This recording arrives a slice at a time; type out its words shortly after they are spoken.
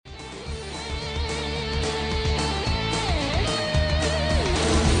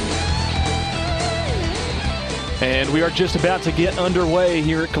And we are just about to get underway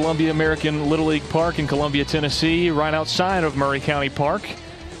here at Columbia American Little League Park in Columbia, Tennessee, right outside of Murray County Park.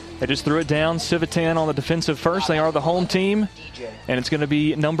 They just threw it down. Civitan on the defensive first. They are the home team. And it's going to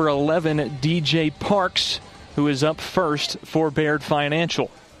be number 11, DJ Parks, who is up first for Baird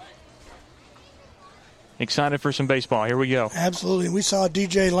Financial. Excited for some baseball. Here we go. Absolutely. We saw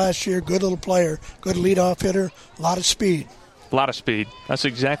DJ last year. Good little player. Good leadoff hitter. A lot of speed. A lot of speed. That's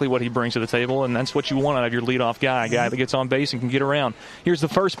exactly what he brings to the table, and that's what you want out of your leadoff guy, a guy that gets on base and can get around. Here's the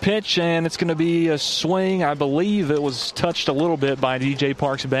first pitch, and it's going to be a swing. I believe it was touched a little bit by DJ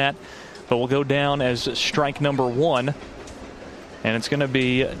Parks' bat, but will go down as strike number one. And it's going to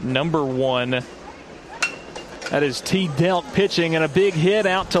be number one. That is T. Delk pitching, and a big hit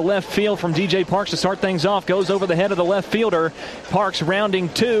out to left field from DJ Parks to start things off. Goes over the head of the left fielder. Parks rounding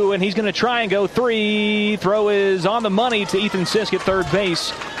two, and he's going to try and go three. Throw is on the money to Ethan Sisk at third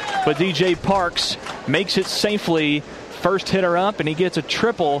base. But DJ Parks makes it safely. First hitter up, and he gets a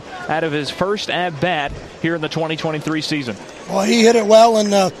triple out of his first at-bat here in the 2023 season. Well, he hit it well,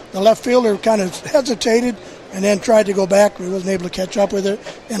 and the left fielder kind of hesitated and then tried to go back. He wasn't able to catch up with it.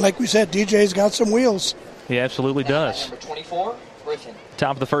 And like we said, DJ's got some wheels. He absolutely does. Number 24, Griffin.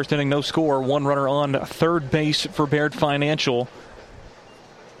 Top of the first inning, no score. One runner on third base for Baird Financial.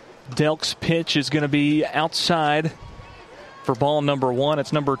 Delk's pitch is going to be outside for ball number one.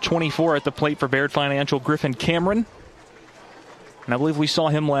 It's number 24 at the plate for Baird Financial, Griffin Cameron. And I believe we saw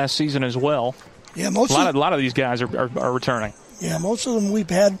him last season as well. Yeah, a lot of these guys are returning. Yeah, most of them we've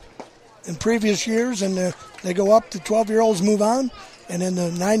had in previous years, and they go up. The 12-year-olds move on, and then the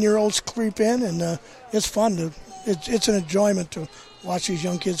 9-year-olds creep in, and it's fun. It's an enjoyment to watch these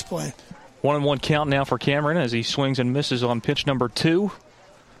young kids play. 1-1 count now for Cameron as he swings and misses on pitch number two.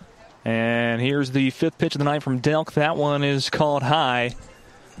 And here's the fifth pitch of the night from Delk. That one is called high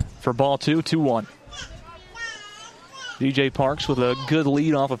for ball two, 2-1. DJ Parks with a good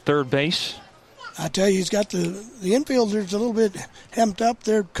lead off of third base. I tell you, he's got the infielders a little bit hemmed up.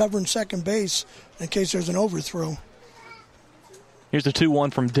 They're covering second base in case there's an overthrow. Here's the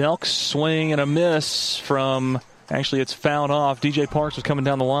 2-1 from Delk. Swing and a miss from, actually it's fouled off. DJ Parks was coming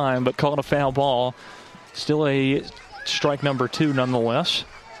down the line, but called a foul ball. Still a strike number two nonetheless.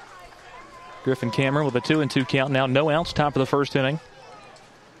 Griffin Cameron with a 2-2 count now. No outs, top of the first inning.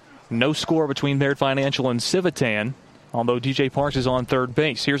 No score between Baird Financial and Civitan, although DJ Parks is on third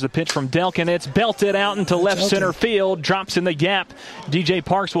base. Here's the pitch from Delk, and it's belted out into left center field. Drops in the gap. DJ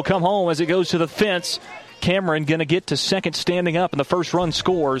Parks will come home as it goes to the fence. Cameron going to get to second standing up, and the first run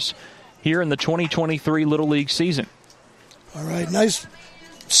scores here in the 2023 Little League season. All right, nice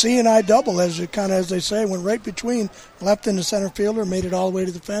C&I double, as they say, went right between left and the center fielder, made it all the way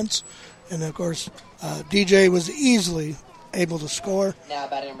to the fence. And, of course, DJ was easily able to score. Now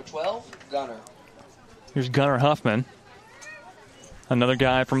batting number 12, Gunner. Here's Gunnar Huffman, another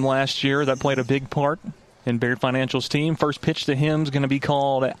guy from last year that played a big part in Baird Financial's team. First pitch to him is going to be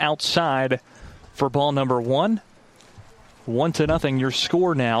called outside for ball number one. 1-0 your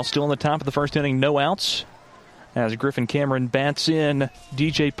score now. Still in the top of the first inning, no outs. As Griffin Cameron bats in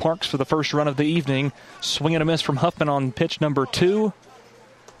DJ Parks for the first run of the evening. Swing and a miss from Huffman on pitch number two.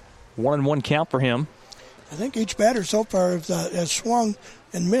 1-1 count for him. I think each batter so far has swung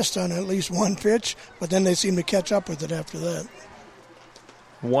and missed on at least one pitch, but then they seem to catch up with it after that.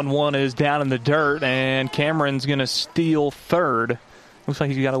 1-1 is down in the dirt, and Cameron's going to steal third. Looks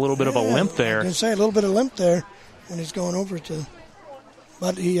like he's got a little bit of a limp there. I was going to say a little bit of limp there when he's going over to,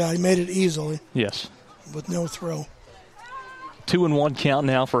 but he made it easily. Yes. With no throw. 2-1 count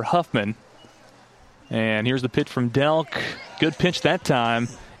now for Huffman. And here's the pitch from Delk. Good pitch that time.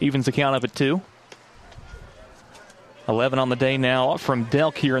 Evens the count up at 2. 11 on the day now from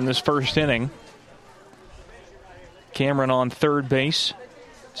Delk here in this first inning. Cameron on third base.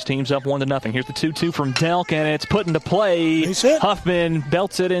 His team's up 1-0. Here's the 2-2 from Delk, and it's put into play. Huffman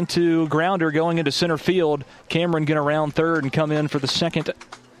belts it into grounder going into center field. Cameron going to round third and come in for the second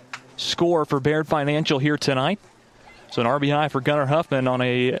score for Baird Financial here tonight. So an RBI for Gunnar Huffman on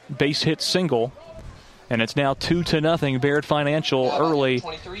a base hit single. And it's now 2-0 Baird Financial early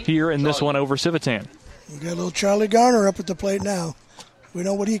here in this one over Civitan. We got a little Charlie Garner up at the plate now. We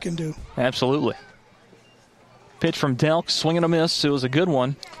know what he can do. Absolutely. Pitch from Delk, swing and a miss. It was a good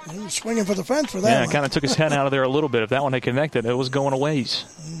one. He was swinging for the fence for that one. Kind of took his head out of there a little bit. If that one had connected, it was going a ways.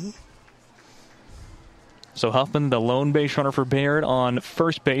 Mm-hmm. So Huffman, the lone base runner for Baird on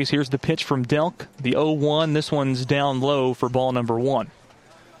first base. Here's the pitch from Delk, the 0-1. This one's down low for ball number one.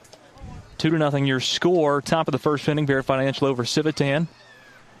 2-0 your score. Top of the first inning, Baird Financial over Civitan.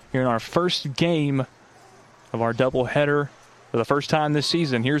 Here in our first game of our doubleheader for the first time this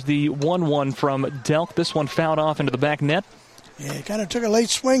season. Here's the 1-1 from Delk. This one fouled off into the back net. Yeah, he kind of took a late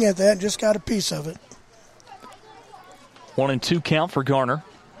swing at that and just got a piece of it. 1-2 count for Garner.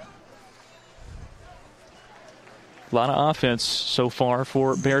 A lot of offense so far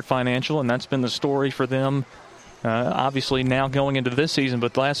for Baird Financial, and that's been the story for them. Obviously now going into this season,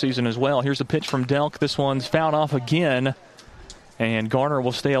 but last season as well. Here's a pitch from Delk. This one's fouled off again, and Garner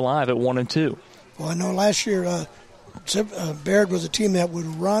will stay alive at 1-2. Well, I know last year Baird was a team that would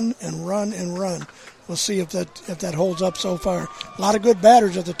run and run and run. We'll see if that holds up so far. A lot of good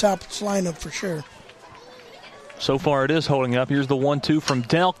batters at the top of this lineup for sure. So far it is holding up. Here's the 1-2 from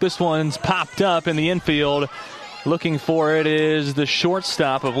Delk. This one's popped up in the infield. Looking for it is the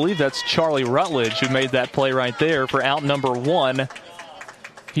shortstop. I believe that's Charlie Rutledge who made that play right there for out number 1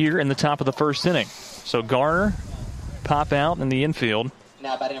 here in the top of the first inning. So Garner, pop out in the infield.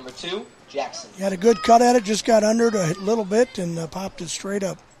 Now batting number 2, Jackson. He had a good cut at it, just got under it a little bit and popped it straight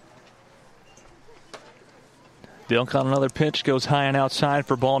up. Delk on another pitch, goes high and outside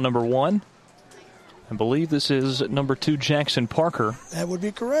for ball number 1. I believe this is number 2, Jackson Parker. That would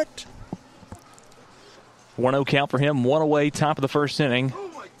be correct. 1-0 count for him, 1 away, top of the first inning.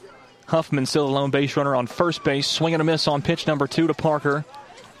 Huffman still a lone base runner on first base. Swing and a miss on pitch number 2 to Parker.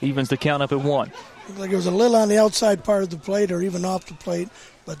 Evens the count up at 1. Looked like it was a little on the outside part of the plate or even off the plate,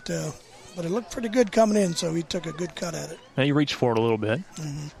 but it looked pretty good coming in, so he took a good cut at it. Now he reached for it a little bit.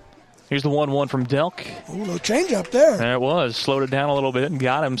 Mm-hmm. Here's the 1-1 from Delk. Ooh, little change up there. There it was. Slowed it down a little bit and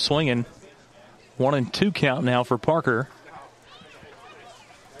got him swinging. 1-2 count now for Parker.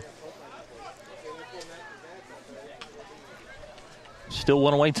 Still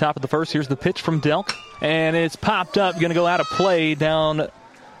 1 away, top of the first. Here's the pitch from Delk. And it's popped up. Going to go out of play down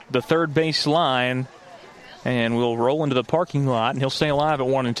the third base line. And we'll roll into the parking lot. And he'll stay alive at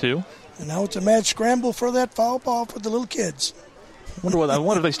 1-2. And now it's a mad scramble for that foul ball for the little kids. I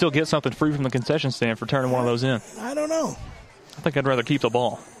wonder if they still get something free from the concession stand for turning one of those in. I don't know. I think I'd rather keep the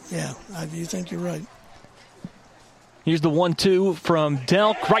ball. Yeah, you think you're right. Here's the 1-2 from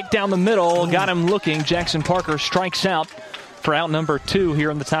Delk. Right down the middle. Got him looking. Jackson Parker strikes out for out number 2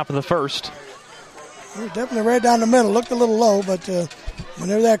 here in the top of the first. You're definitely right down the middle. Looked a little low, but when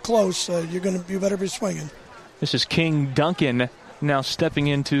they're that close, you better be swinging. This is King Duncan now stepping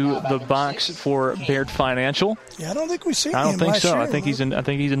into the box for Baird Financial. Yeah, I don't think we've seen him. I don't think so. Year, I think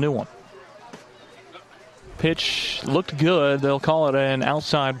he's a new one. Pitch looked good. They'll call it an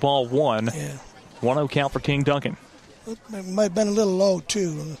outside ball 1. Yeah. 1-0 count for King Duncan. It might have been a little low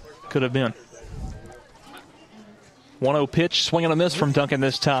too. Could have been. 1-0 pitch, swing and a miss from Duncan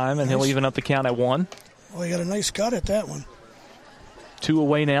this time, and he'll even up the count at 1. Well, he got a nice cut at that one. 2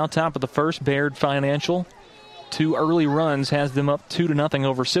 away now, top of the first, Baird Financial. 2 early runs has them up 2-0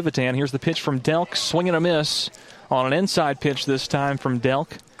 over Civitan. Here's the pitch from Delk, swing and a miss on an inside pitch this time from Delk,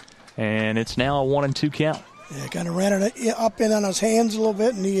 and it's now a 1-2 count. Yeah, kind of ran it up in on his hands a little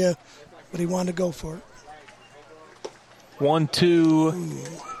bit, and but he wanted to go for it. 1-2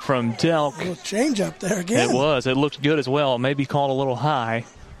 from Delk. A little change up there again. It was. It looked good as well. Maybe called a little high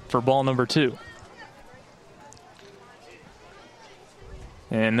for ball number 2.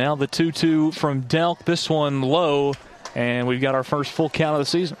 And now the 2-2 from Delk. This one low, and we've got our first full count of the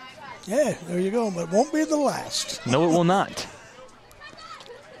season. Yeah, there you go, but it won't be the last. No, it will not.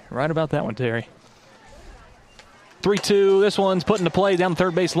 Right about that one, Terry. 3-2. This one's put into play down the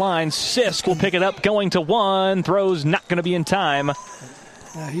third base line. Sisk will pick it up, going to 1. Throws not going to be in time.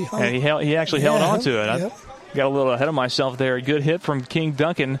 He actually held on to it. Yep. I got a little ahead of myself there. Good hit from King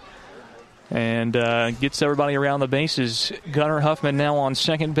Duncan. And gets everybody around the bases. Gunnar Huffman now on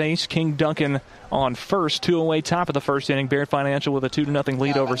second base. King Duncan on first. 2 away, top of the first inning. Baird Financial with a 2-0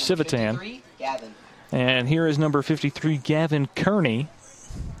 lead over Civitan. And here is number 53, Gavin Kearney.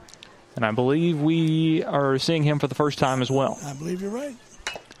 And I believe we are seeing him for the first time as well. I believe you're right.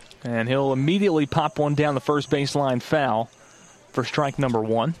 And he'll immediately pop one down the first baseline foul for strike number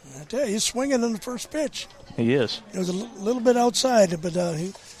 1. I tell you, he's swinging on the first pitch. He is. It was a little bit outside, but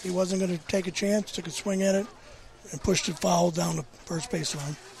he wasn't going to take a chance, took a swing at it, and pushed it foul down the first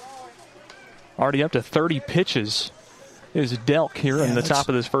baseline. Already up to 30 pitches is Delk here in the top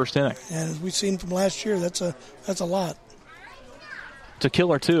of this first inning. And as we've seen from last year, that's a lot. It's a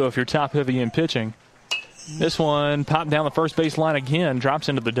killer, too, if you're top-heavy in pitching. This one popped down the first baseline again, drops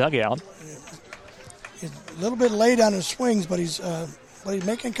into the dugout. He's a little bit late on his swings, but he's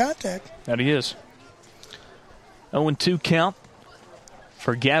making contact. That he is. 0-2 count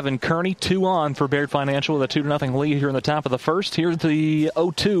for Gavin Kearney. 2 on for Baird Financial with a 2-0 lead here in the top of the first. Here's the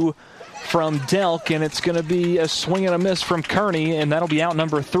 0-2 from Delk, and it's going to be a swing and a miss from Kearney, and that'll be out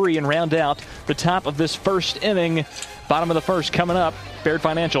number 3 and round out the top of this first inning. Bottom of the first coming up. Baird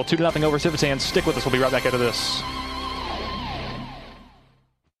Financial 2-0 over Civitan. Stick with us. We'll be right back after this.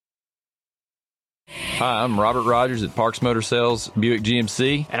 Hi, I'm Robert Rogers at Parks Motor Sales Buick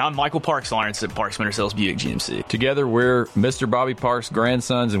GMC. And I'm Michael Parks Lawrence at Parks Motor Sales Buick GMC. Together, we're Mr. Bobby Parks'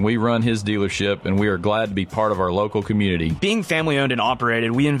 grandsons, and we run his dealership, and we are glad to be part of our local community. Being family-owned and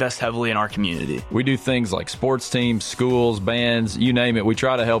operated, we invest heavily in our community. We do things like sports teams, schools, bands, you name it. We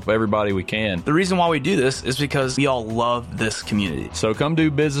try to help everybody we can. The reason why we do this is because we all love this community. So come do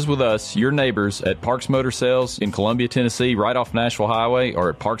business with us, your neighbors, at Parks Motor Sales in Columbia, Tennessee, right off Nashville Highway,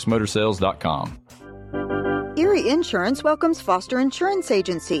 or at parksmotorsales.com. Erie Insurance welcomes Foster Insurance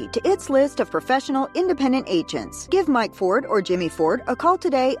Agency to its list of professional independent agents. Give Mike Ford or Jimmy Ford a call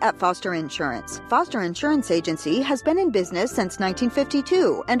today at Foster Insurance. Foster Insurance Agency has been in business since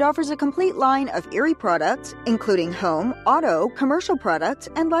 1952 and offers a complete line of Erie products, including home, auto, commercial products,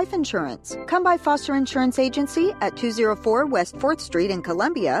 and life insurance. Come by Foster Insurance Agency at 204 West 4th Street in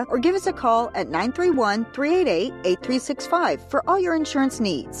Columbia, or give us a call at 931-388-8365 for all your insurance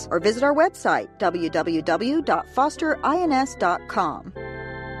needs, or visit our website, www.fosterins.com.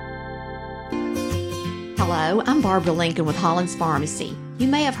 Hello, I'm Barbara Lincoln with Hollins Pharmacy. You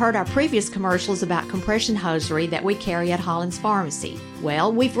may have heard our previous commercials about compression hosiery that we carry at Hollins Pharmacy.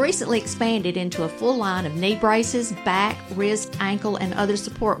 Well, we've recently expanded into a full line of knee braces, back, wrist, ankle, and other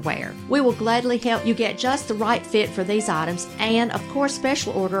support wear. We will gladly help you get just the right fit for these items and, of course,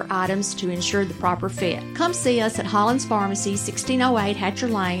 special order items to ensure the proper fit. Come see us at Hollins Pharmacy, 1608 Hatcher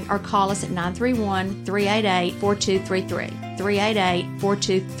Lane, or call us at 931-388-4233.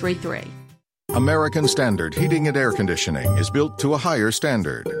 388-4233. American Standard Heating and Air Conditioning is built to a higher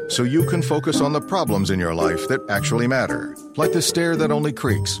standard, so you can focus on the problems in your life that actually matter, like the stair that only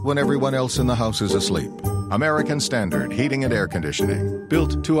creaks when everyone else in the house is asleep. American Standard Heating and Air Conditioning,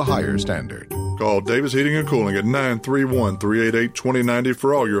 built to a higher standard. Call Davis Heating and Cooling at 931-388-2090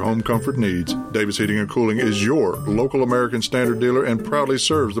 for all your home comfort needs. Davis Heating and Cooling is your local American Standard dealer and proudly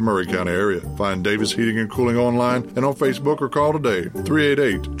serves the Murray County area. Find Davis Heating and Cooling online and on Facebook, or call today,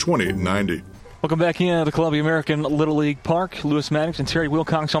 388-2090. Welcome back in the Columbia American Little League Park. Lewis Maddox and Terry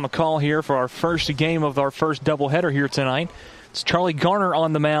Wilcox on the call here for our first game of our first doubleheader here tonight. It's Charlie Garner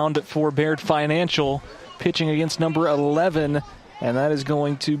on the mound for Baird Financial, pitching against number 11, and that is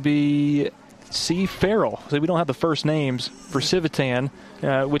going to be C. Farrell. So we don't have the first names for Civitan,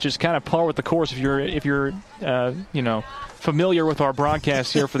 which is kind of par with the course if you're familiar with our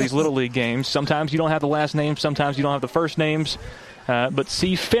broadcast here for these Little League games. Sometimes you don't have the last name, sometimes you don't have the first names, but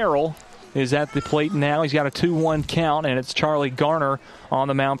C. Farrell is at the plate now. He's got a 2-1 count, and it's Charlie Garner on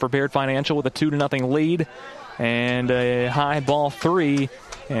the mound for Baird Financial with a 2-0 lead and a high ball 3,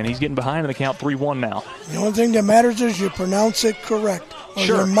 and he's getting behind in the count 3-1 now. The only thing that matters is you pronounce it correct, or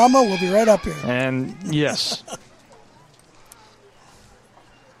sure. Your mama will be right up here. And yes.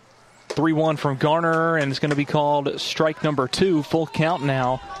 3-1 from Garner, and it's going to be called strike number 2. Full count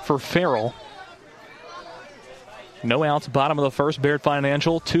now for Farrell. No outs, bottom of the first. Baird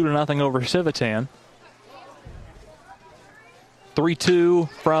Financial 2-0 over Civitan. 3-2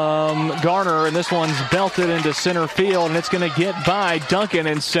 from Garner, and this one's belted into center field, and it's going to get by Duncan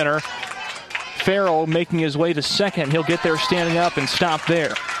in center. Farrell making his way to second. He'll get there standing up and stop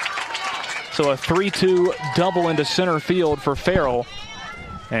there. So a 3-2 double into center field for Farrell,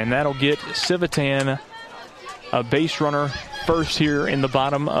 and that'll get Civitan a base runner first here in the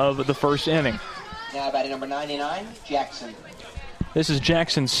bottom of the first inning. Now batting number 99, Jackson. This is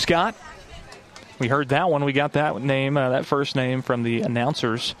Jackson Scott. We heard that one. We got that name, that first name from the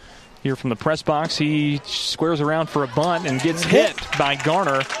announcers here from the press box. He squares around for a bunt and gets hit by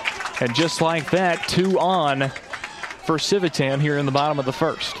Garner. And just like that, 2 on for Civitan here in the bottom of the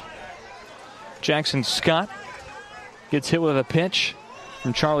first. Jackson Scott gets hit with a pitch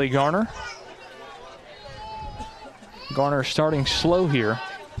from Charlie Garner. Garner starting slow here,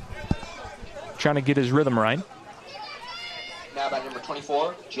 trying to get his rhythm right. Now by number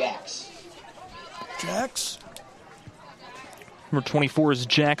 24, Jax. Number 24 is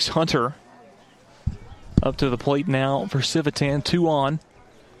Jax Hunter. Up to the plate now for Civitan, 2 on.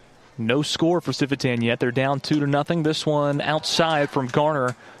 No score for Civitan yet. They're down 2-0. This one outside from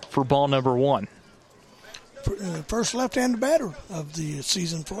Garner for ball number 1. First left-handed batter of the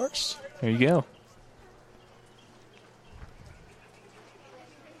season for us. There you go.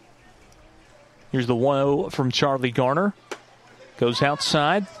 Here's the 1-0 from Charlie Garner. Goes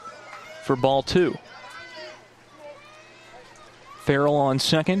outside for ball 2. Farrell on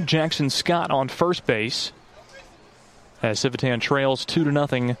second. Jackson Scott on first base. As Civitan trails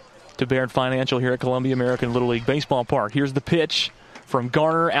 2-0 to Baird Financial here at Columbia American Little League Baseball Park. Here's the pitch from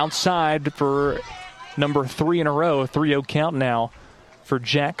Garner outside for number 3 in a row. 3-0 count now for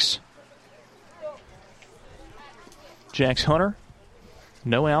Jax. Jax Hunter.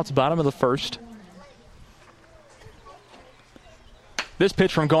 No outs, bottom of the first. This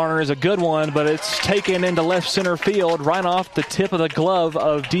pitch from Garner is a good one, but it's taken into left center field right off the tip of the glove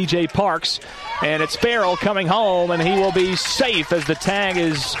of DJ Parks. And it's Farrell coming home, and he will be safe as the tag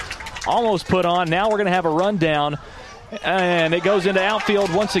is almost put on. Now we're going to have a rundown, and it goes into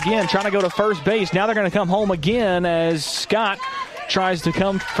outfield once again, trying to go to first base. Now they're going to come home again as Scott tries to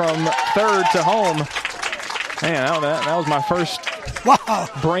come from third to home. Man, that was my first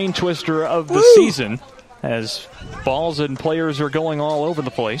brain twister of the season, as balls and players are going all over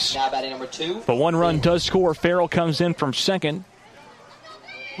the place. Now batting number 2. But one run does score. Farrell comes in from second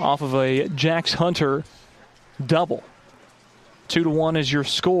off of a Jax Hunter double. 2-1 is your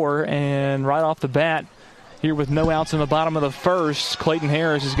score, and right off the bat, here with no outs in the bottom of the first, Clayton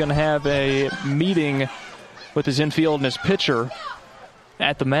Harris is going to have a meeting with his infield and his pitcher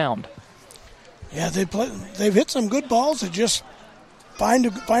at the mound. Yeah, they've hit some good balls. They just find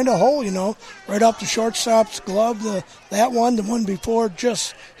a hole, right off the shortstop's glove. The one before,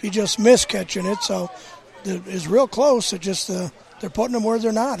 he just missed catching it. So it's real close. It just they're putting them where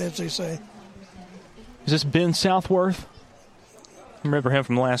they're not, as they say. Is this Ben Southworth? I remember him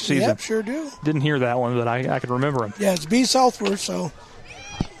from last season. Yep, sure do. Didn't hear that one, but I could remember him. Yeah, it's B. Southworth. So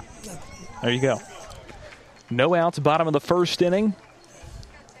there you go. No outs, bottom of the first inning.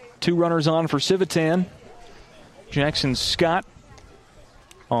 2 runners on for Civitan. Jackson Scott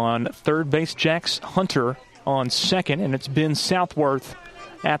on third base, Jax Hunter on second, and it's Ben Southworth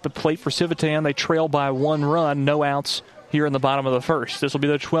at the plate for Civitan. They trail by 1 run, no outs here in the bottom of the first. This will be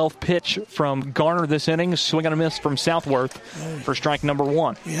the 12th pitch from Garner this inning. Swing and a miss from Southworth for strike number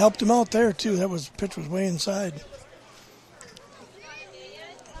 1. He helped him out there, too. Pitch was way inside.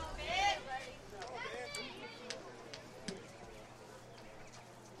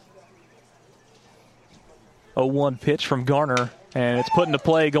 Oh, 1 pitch from Garner, and it's put into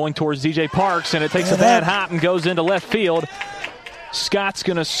play going towards DJ Parks, and it takes a bad hop and goes into left field. Scott's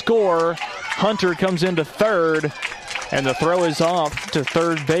going to score. Hunter comes into third, and the throw is off to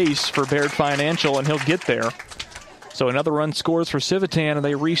third base for Baird Financial, and he'll get there. So another run scores for Civitan, and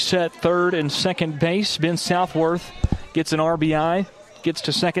they reset third and second base. Ben Southworth gets an RBI, gets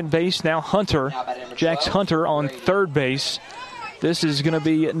to second base. Now Hunter, Jax Hunter on third base. This is going to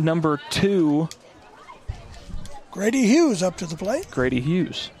be number 2. Grady Hughes up to the plate. Grady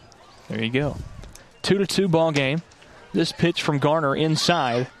Hughes. There you go. 2-2 ball game. This pitch from Garner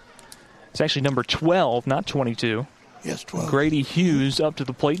inside. It's actually number 12, not 22. Yes, 12. Grady Hughes up to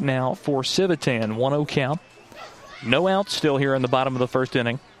the plate now for Civitan. 1-0 count. No outs still here in the bottom of the first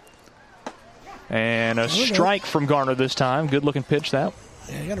inning. And a strike from Garner this time. Good-looking pitch, that.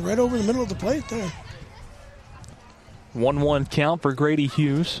 Yeah, he got it right over the middle of the plate there. 1-1 count for Grady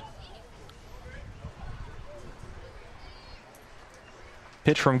Hughes.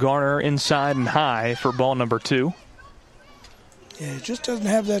 Pitch from Garner inside and high for ball number 2. Yeah, it just doesn't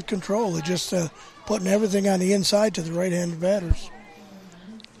have that control. It just putting everything on the inside to the right-handed batters.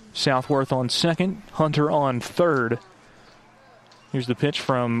 Southworth on second, Hunter on third. Here's the pitch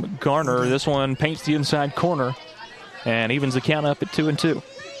from Garner. This one paints the inside corner and evens the count up at 2-2.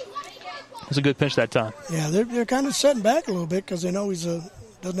 It's a good pitch that time. Yeah, they're kind of setting back a little bit because they know he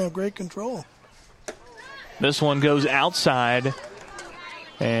doesn't have great control. This one goes outside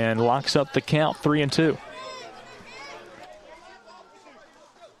and locks up the count, 3-2.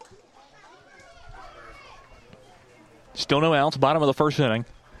 Still no outs, bottom of the first inning.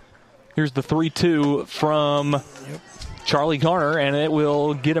 Here's the 3-2 from Charlie Garner, and it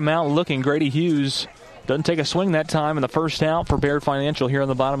will get him out looking. Grady Hughes doesn't take a swing that time, in the first out for Baird Financial here in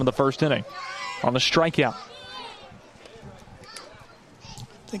the bottom of the first inning on the strikeout.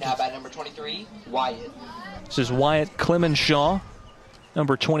 Now by number 23, Wyatt. This is Wyatt Clemenshaw,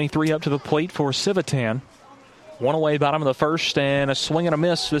 number 23, up to the plate for Civitan. 1 away, bottom of the first, and a swing and a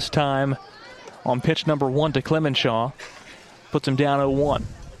miss this time on pitch number 1 to Clemenshaw. Puts him down 0-1.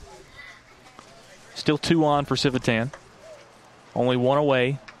 Still 2 on for Civitan. Only 1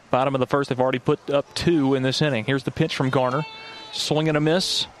 away. Bottom of the first, they've already put up 2 in this inning. Here's the pitch from Garner. Swing and a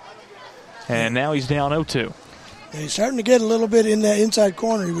miss. And now he's down 0-2. Yeah, he's starting to get a little bit in that inside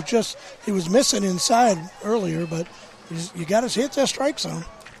corner. He was missing inside earlier, but you got to hit that strike zone.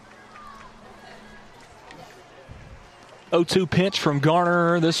 0-2 pitch from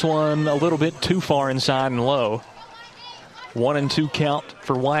Garner. This one a little bit too far inside and low. 1-2 count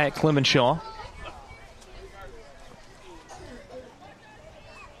for Wyatt Clemenshaw.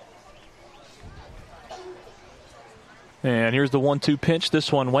 And here's the 1-2 pitch.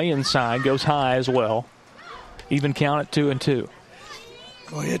 This one way inside, goes high as well. Even count at 2-2.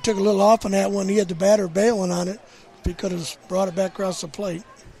 Well, he took a little off on that one. He had the batter bailing on it. He could have brought it back across the plate.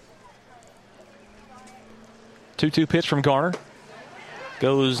 2-2 pitch from Garner.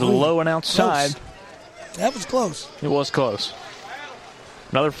 Goes low and outside. Close. That was close. It was close.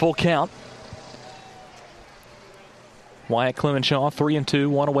 Another full count. Wyatt Clemenshaw, 3-2,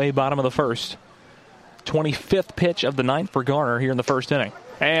 one away, bottom of the first. 25th pitch of the ninth for Garner here in the first inning.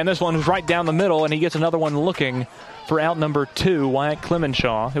 And this one is right down the middle, and he gets another one looking for out number 2, Wyatt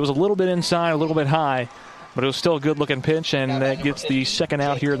Clemenshaw. It was a little bit inside, a little bit high, but it was still a good-looking pitch, and that gets the second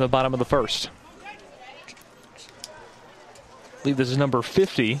out here in the bottom of the first. I believe this is number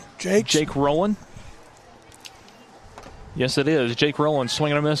 50, Jake Rowland. Yes, it is. Jake Rowland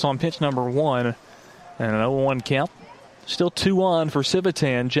swinging a miss on pitch number 1, and an 0-1 count. Still 2-on for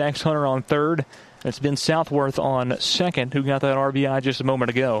Civitan. Jax Hunter on third. It's Ben Southworth on second, who got that RBI just a moment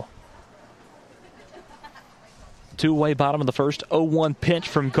ago. 2-away, bottom of the first. 0-1 pitch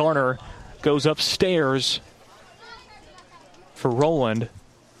from Garner. Goes upstairs for Rowland.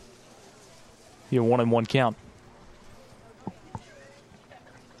 You have 1-1 count.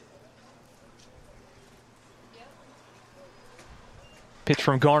 Pitch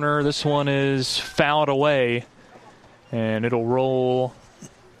from Garner. This one is fouled away, and it'll roll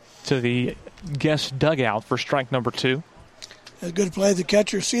to the guest dugout for strike number 2. A good play. The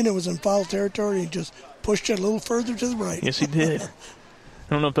catcher seen it was in foul territory. He just pushed it a little further to the right. Yes, he did. I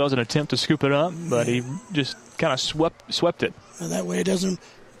don't know if that was an attempt to scoop it up, but he just kind of swept it. And that way it doesn't,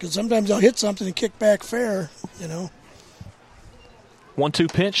 because sometimes they'll hit something and kick back fair,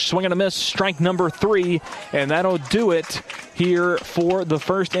 1-2 pitch, swing and a miss, strike number 3, and that'll do it here for the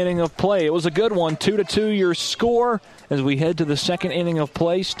first inning of play. It was a good one, 2-2 your score as we head to the second inning of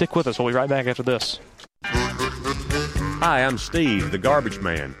play. Stick with us. We'll be right back after this. Hi, I'm Steve, the garbage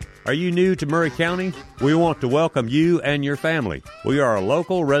man. Are you new to Murray County? We want to welcome you and your family. We are a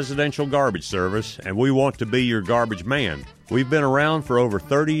local residential garbage service, and we want to be your garbage man. We've been around for over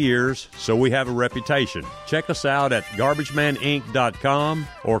 30 years, so we have a reputation. Check us out at garbagemaninc.com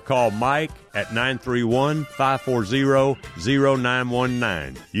or call Mike at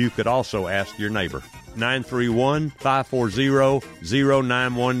 931-540-0919. You could also ask your neighbor.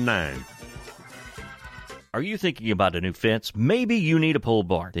 931-540-0919. Are you thinking about a new fence? Maybe you need a pole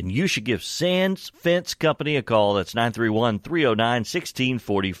barn. Then you should give Sands Fence Company a call. That's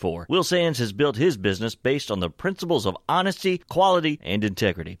 931-309-1644. Will Sands has built his business based on the principles of honesty, quality, and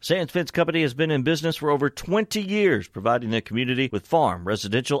integrity. Sands Fence Company has been in business for over 20 years, providing the community with farm,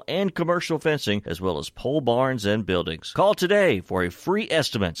 residential, and commercial fencing, as well as pole barns and buildings. Call today for a free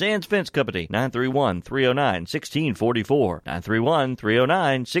estimate. Sands Fence Company, 931-309-1644.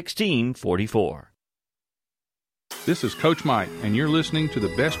 931-309-1644. This is Coach Mike, and you're listening to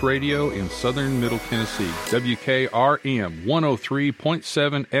the best radio in southern Middle Tennessee, WKRM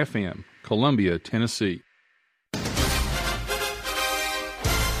 103.7 FM, Columbia, Tennessee.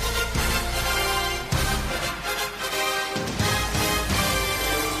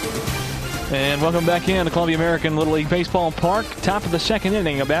 And welcome back in to Columbia American Little League Baseball Park. Top of the second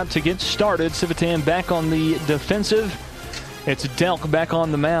inning, about to get started. Civitan back on the defensive. It's Delk back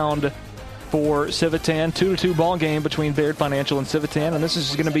on the mound for Civitan. 2-2 ball game between Baird Financial and Civitan, and this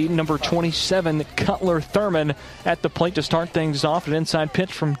is going to be number 27, Cutler Thurman, at the plate to start things off. An inside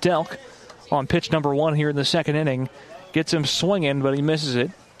pitch from Delk on pitch number 1 here in the second inning. Gets him swinging, but he misses it.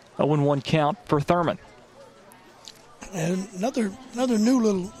 0-1 count for Thurman. And another new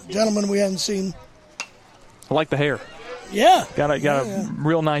little gentleman we haven't seen. I like the hair. Yeah. Got a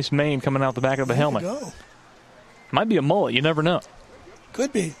real nice mane coming out the back of the helmet. Go. Might be a mullet. You never know.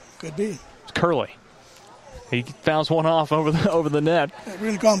 Could be. It's curly. He fouls one off over the net. We're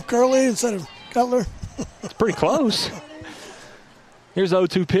going to call him Curly instead of Cutler. It's pretty close. Here's the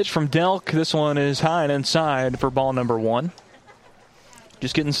 0-2 pitch from Delk. This one is high and inside for ball number 1.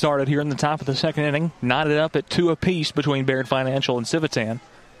 Just getting started here in the top of the second inning. Knotted up at 2 apiece between Baird Financial and Civitan.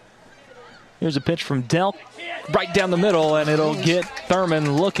 Here's a pitch from Delk right down the middle, and it'll get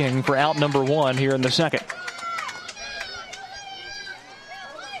Thurman looking for out number 1 here in the second.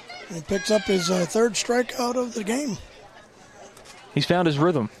 He picks up his third strikeout of the game. He's found his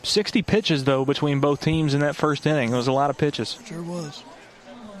rhythm. 60 pitches, though, between both teams in that first inning. It was a lot of pitches. Sure was.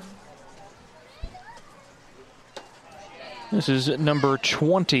 This is number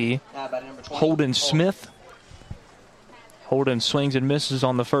 20, Holden Smith. Holden swings and misses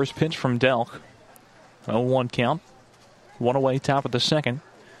on the first pitch from Delk. 0-1 count. One away, top of the second.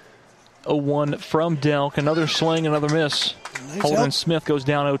 0-1 from Delk. Another swing, another miss. Nice Holden help. Smith goes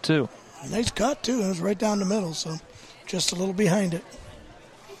down 0-2. Nice cut, too. It was right down the middle, so just a little behind it.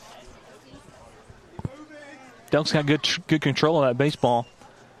 Delk's got good control of that baseball.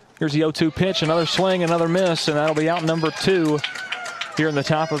 Here's the 0-2 pitch. Another swing, another miss, and that'll be out number 2 here in the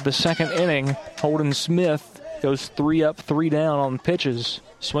top of the second inning. Holden Smith goes 3 up, 3 down on pitches.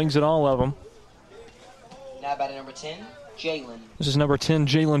 Swings at all of them. Now batting number 10, Jalen. This is number 10,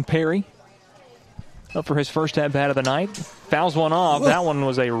 Jalen Perry. Up for his first at-bat of the night. Fouls one off. That one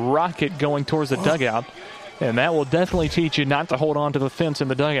was a rocket going towards the dugout. And that will definitely teach you not to hold on to the fence in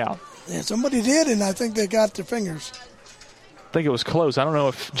the dugout. Yeah, somebody did, and I think they got their fingers. I think it was close. I don't know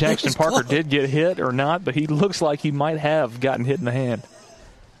if Jackson Parker did get hit or not, but he looks like he might have gotten hit in the hand.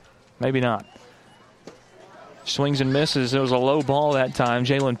 Maybe not. Swings and misses. It was a low ball that time.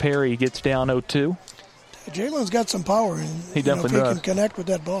 Jalen Perry gets down 0-2. Jalen's got some power, and he definitely if does. He can connect with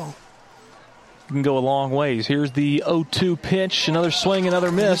that ball. Can go a long ways. Here's the 0-2 pitch. Another swing,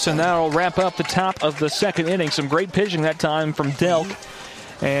 another miss, and that'll wrap up the top of the second inning. Some great pitching that time from Delk.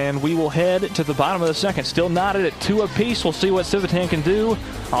 And we will head to the bottom of the second. Still knotted at 2 apiece. We'll see what Civitan can do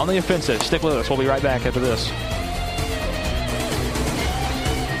on the offensive. Stick with us. We'll be right back after this.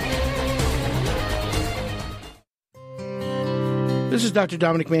 This is Dr.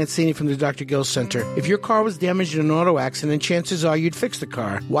 Dominic Mancini from the Dr. Gill Center. If your car was damaged in an auto accident, chances are you'd fix the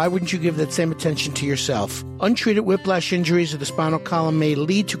car. Why wouldn't you give that same attention to yourself? Untreated whiplash injuries of the spinal column may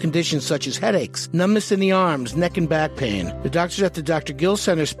lead to conditions such as headaches, numbness in the arms, neck and back pain. The doctors at the Dr. Gill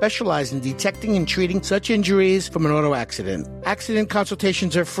Center specialize in detecting and treating such injuries from an auto accident. Accident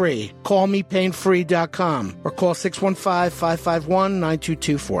consultations are free. Call mepainfree.com or call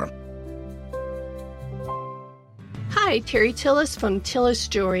 615-551-9224. Hi, Terry Tillis from Tillis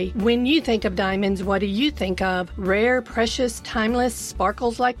Jewelry. When you think of diamonds, what do you think of? Rare, precious, timeless,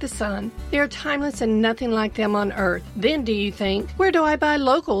 sparkles like the sun. They're timeless and nothing like them on earth. Then do you think, where do I buy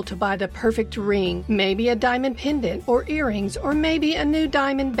local to buy the perfect ring? Maybe a diamond pendant or earrings or maybe a new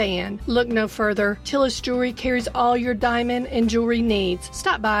diamond band. Look no further. Tillis Jewelry carries all your diamond and jewelry needs.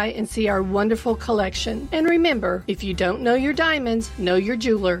 Stop by and see our wonderful collection. And remember, if you don't know your diamonds, know your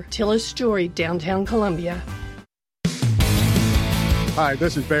jeweler. Tillis Jewelry, downtown Columbia. Hi,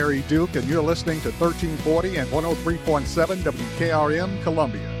 this is Barry Duke, and you're listening to 1340 and 103.7 WKRM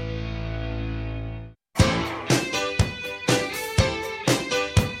Columbia.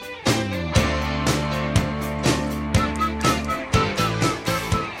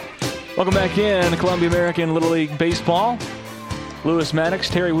 Welcome back in Columbia American Little League Baseball. Lewis Maddox,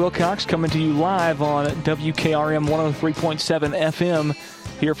 Terry Wilcox coming to you live on WKRM 103.7 FM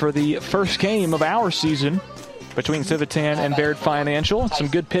here for the first game of our season between Civitan and Baird Financial. Some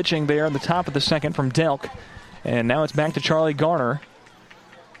good pitching there in the top of the second from Delk. And now it's back to Charlie Garner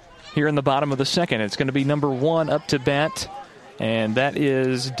here in the bottom of the second. It's going to be number 1 up to bat, and that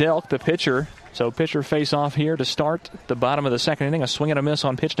is Delk, the pitcher. So pitcher face-off here to start the bottom of the second inning. A swing and a miss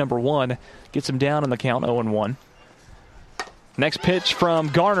on pitch number 1. Gets him down in the count 0-1. Next pitch from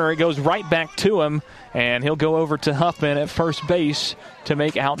Garner. It goes right back to him, and he'll go over to Huffman at first base to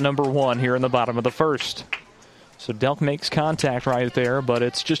make out number 1 here in the bottom of the first. So Delk makes contact right there, but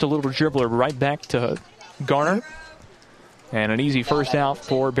it's just a little dribbler right back to Garner. And an easy first out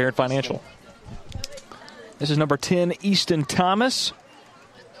for Baird Financial. This is number 10, Easton Thomas.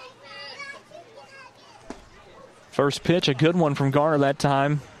 First pitch, a good one from Garner that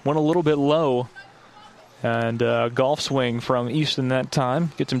time. Went a little bit low. And golf swing from Easton that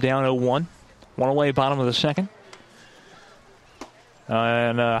time. Gets him down 0-1. One away, bottom of the second.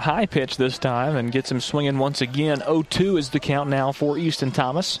 And a high pitch this time and gets him swinging once again. 0-2 is the count now for Easton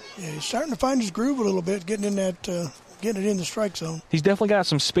Thomas. Yeah, he's starting to find his groove a little bit, getting in that, getting it in the strike zone. He's definitely got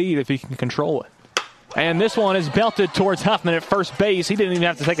some speed if he can control it. And this one is belted towards Huffman at first base. He didn't even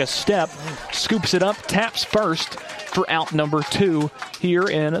have to take a step. Scoops it up, taps first for out number 2 here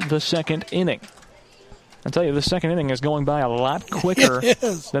in the second inning. I tell you, the second inning is going by a lot quicker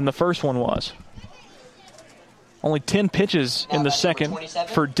than the first one was. Only 10 pitches in the second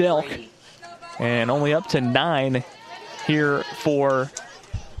for Delk, and only up to 9 here for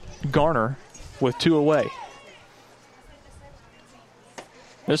Garner with 2 away.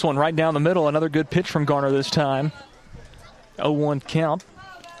 This one right down the middle, another good pitch from Garner this time. 0-1 count.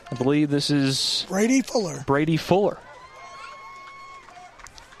 I believe this is Brady Fuller.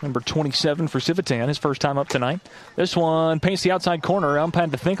 Number 27 for Civitan, his first time up tonight. This one paints the outside corner. Ump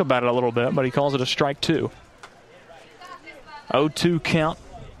had to think about it a little bit, but he calls it a strike 2. 0-2 count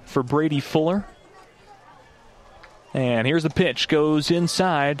for Brady Fuller. And here's the pitch. Goes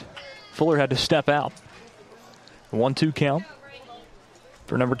inside. Fuller had to step out. 1-2 count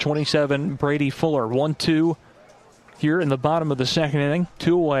for number 27, Brady Fuller. 1-2 here in the bottom of the second inning.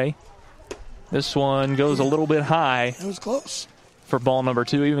 2 away. This one goes a little bit high. It was close. For ball number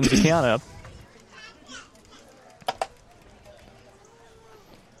 2, evens the count up.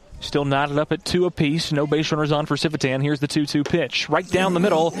 Still knotted up at 2 apiece. No base runners on for Civitan. Here's the 2-2 pitch. Right down the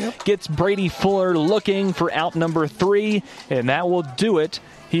middle. Gets Brady Fuller looking for out number 3. And that will do it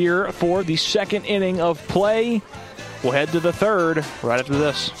here for the second inning of play. We'll head to the third right after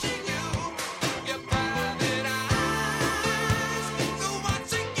this.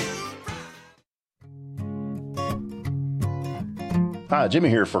 Hi, Jimmy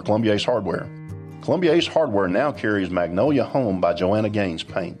here for Columbia Ace Hardware. Columbia Ace Hardware now carries Magnolia Home by Joanna Gaines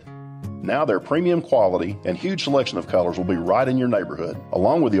paint. Now their premium quality and huge selection of colors will be right in your neighborhood.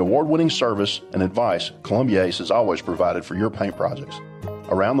 Along with the award-winning service and advice Columbia Ace has always provided for your paint projects.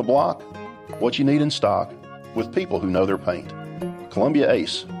 Around the block, what you need in stock, with people who know their paint. Columbia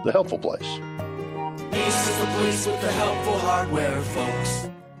Ace, the helpful place. Ace is the place with the helpful hardware, folks.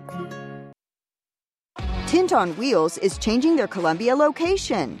 Tint on Wheels is changing their Columbia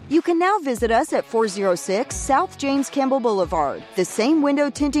location. You can now visit us at 406 South James Campbell Boulevard. The same window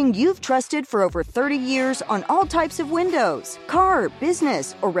tinting you've trusted for over 30 years on all types of windows, car,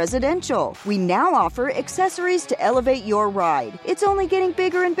 business, or residential. We now offer accessories to elevate your ride. It's only getting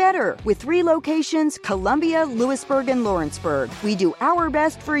bigger and better. With 3 locations, Columbia, Lewisburg, and Lawrenceburg. We do our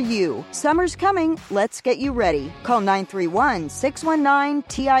best for you. Summer's coming. Let's get you ready. Call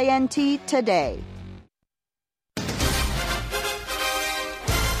 931-619-TINT today.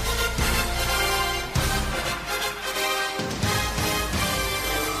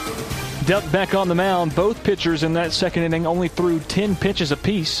 Duck back on the mound. Both pitchers in that second inning only threw 10 pitches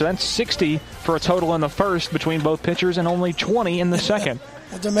apiece. So that's 60 for a total in the first between both pitchers and only 20 in the second.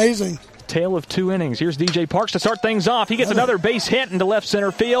 That's amazing. Tale of 2 innings. Here's DJ Parks to start things off. He gets another base hit into left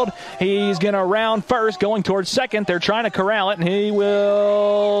center field. He's going to round first, going towards second. They're trying to corral it, and he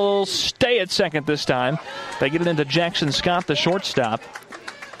will stay at second this time. They get it into Jackson Scott, the shortstop.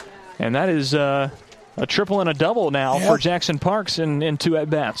 And that is a triple and a double now for Jackson Parks in 2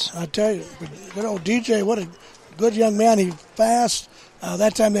 at-bats. I tell you, good old DJ, what a good young man. He's fast.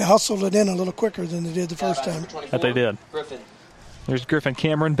 That time they hustled it in a little quicker than they did the first time. That they did. There's Griffin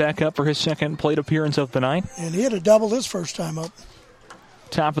Cameron back up for his second plate appearance of the night. And he had a double his first time up.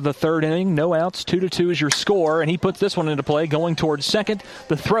 Top of the third inning, no outs, 2-2 is your score, and he puts this one into play, going towards second.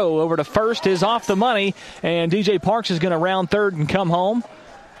 The throw over to first is off the money, and DJ Parks is going to round third and come home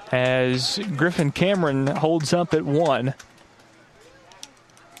as Griffin Cameron holds up at 1.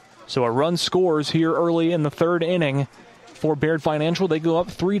 So a run scores here early in the third inning for Baird Financial. They go up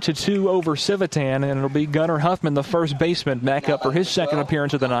 3-2 over Civitan, and it'll be Gunnar Huffman, the first baseman, back up for his second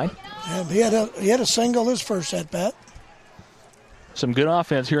appearance of the night. Yeah, he had a single his first at-bat. Some good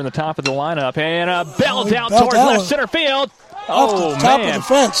offense here in the top of the lineup, and a belt out towards left center field. Off the top of the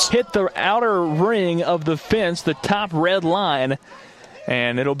fence. Hit the outer ring of the fence, the top red line,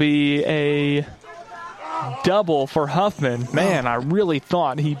 and it'll be a double for Huffman. Man, I really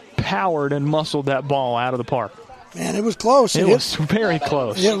thought he powered and muscled that ball out of the park. Man, it was close. It was very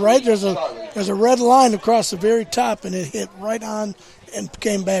close. Yeah, right. There's a red line across the very top, and it hit right on and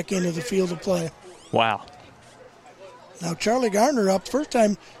came back into the field of play. Wow. Now, Charlie Garner up. First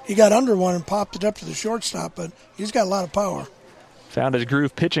time he got under one and popped it up to the shortstop, but he's got a lot of power. Found his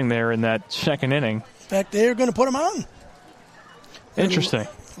groove pitching there in that second inning. In fact, they're going to put him on. Interesting.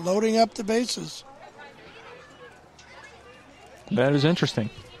 Loading up the bases. That is interesting.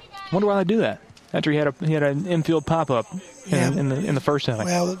 Wonder why they do that. After he had an infield pop-up in the first inning.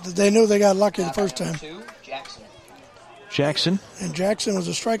 Well, they knew they got lucky the first time. Jackson. And Jackson was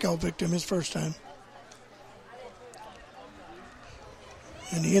a strikeout victim his first time.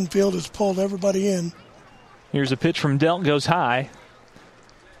 And the infield has pulled everybody in. Here's a pitch from Delt, goes high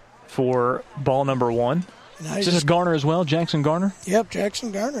for ball number 1. Is this Garner as well, Jackson Garner? Yep,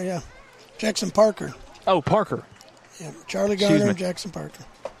 Jackson Garner, yeah. Jackson Parker. Oh, Parker. Yeah, Charlie Garner and Jackson Parker.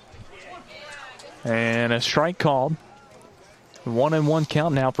 And a strike called. 1-1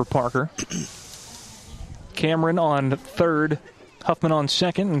 count now for Parker. Cameron on third, Huffman on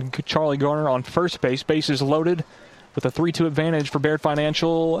second, and Charlie Garner on first base. Bases loaded with a 3-2 advantage for Baird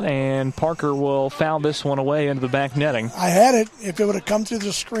Financial, and Parker will foul this one away into the back netting. I had it. If it would have come through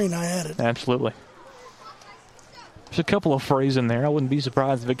the screen, I had it. Absolutely. There's a couple of frays in there. I wouldn't be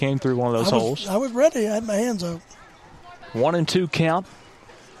surprised if it came through one of those holes. I was ready. I had my hands up. 1-2 count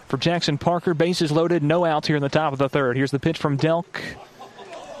for Jackson Parker. Bases loaded, no outs here in the top of the third. Here's the pitch from Delk.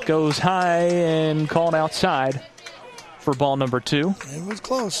 Goes high and called outside for ball number 2. It was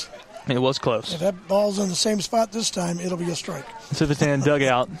close. It was close. If that ball's in the same spot this time, it'll be a strike. Civitan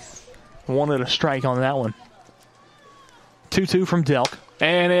dugout wanted a strike on that one. 2-2 from Delk.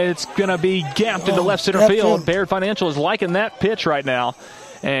 And it's going to be gapped into left center field. Baird Financial is liking that pitch right now.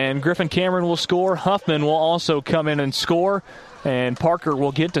 And Griffin Cameron will score. Huffman will also come in and score. And Parker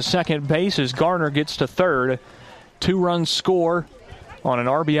will get to second base as Garner gets to third. 2-run score on an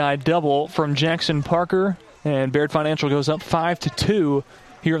RBI double from Jackson Parker. And Baird Financial goes up 5-2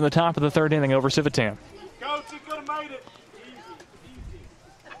 here in the top of the third inning over Civitan. Coach, you could have made it.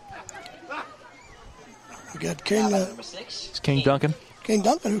 We got King. It's King Duncan. King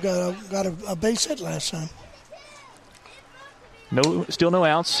Duncan, who got a base hit last time. Still no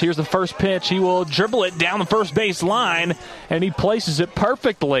outs. Here's the first pitch. He will dribble it down the first base line, and he places it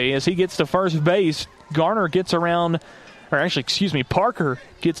perfectly as he gets to first base. Garner gets around, Parker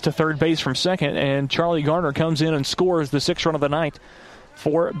gets to third base from second, and Charlie Garner comes in and scores the 6th run of the night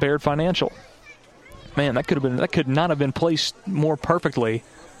for Baird Financial. Man, that could not have been placed more perfectly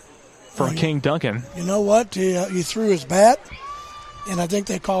from King Duncan. You know what? He threw his bat, and I think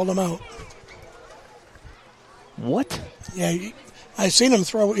they called him out. What? Yeah, I seen him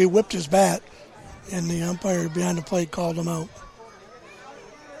throw. He whipped his bat, and the umpire behind the plate called him out.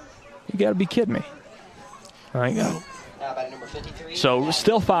 You got to be kidding me. All right. No. So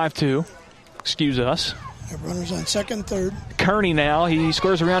still 5-2. Excuse us. Runners on second, third. Kearney now. He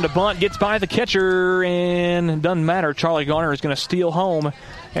squares around a bunt, gets by the catcher, and it doesn't matter. Charlie Garner is going to steal home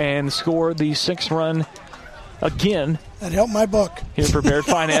and score the 6th run again. That helped my book. Here for Baird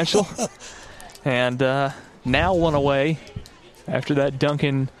Financial. And now one away after that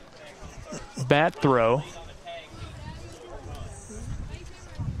Duncan bat throw.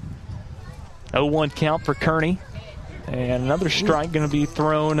 0-1 count for Kearney. And another strike going to be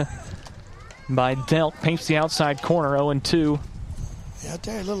thrown by Delk. Paints the outside corner, 0-2. Yeah, I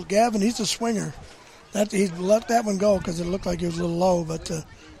tell you, little Gavin, he's a swinger. He let that one go because it looked like he was a little low, but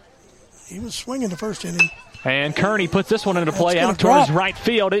he was swinging the first inning. And Kearney puts this one into play out towards right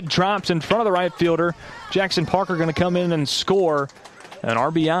field. It drops in front of the right fielder. Jackson Parker going to come in and score an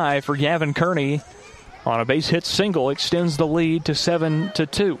RBI for Gavin Kearney on a base hit single. Extends the lead to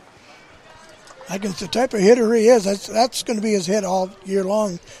 7-2. It's the type of hitter he is. That's going to be his hit all year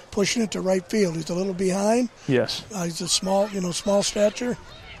long, pushing it to right field. He's a little behind. Yes. He's a small stature.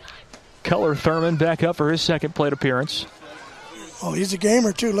 Color Thurman back up for his second plate appearance. Oh, he's a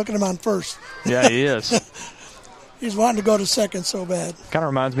gamer, too. Look at him on first. Yeah, he is. He's wanting to go to second so bad. Kind of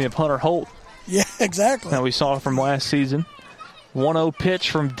reminds me of Hunter Holt. Yeah, exactly. That we saw from last season. 1-0 pitch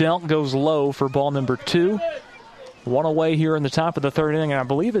from Delk goes low for ball number 2. One away here in the top of the third inning, and I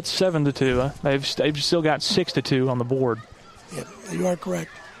believe it's 7-2. They've still got 6-2 on the board. Yeah, you are correct.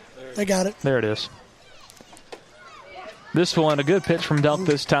 They got it. There it is. This one, a good pitch from Delk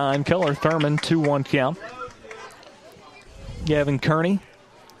this time. Keller Thurman, 2-1 count. Gavin Kearney,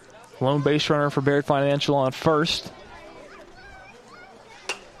 lone base runner for Baird Financial on first.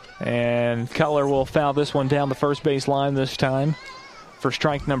 And Keller will foul this one down the first base line this time for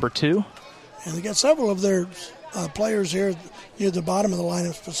strike number 2. And they got several of their players here near the bottom of the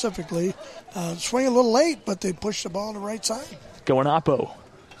lineup specifically. Swing a little late, but they push the ball to the right side. Going Oppo.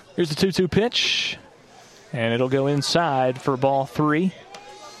 Here's the 2-2 pitch. And it'll go inside for ball 3.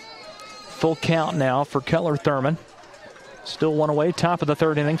 Full count now for Keller Thurman. Still one away, top of the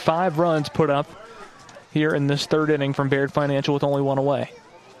third inning. 5 runs put up here in this third inning from Baird Financial with only one away.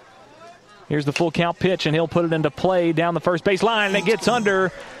 Here's the full count pitch, and he'll put it into play down the first base line. That gets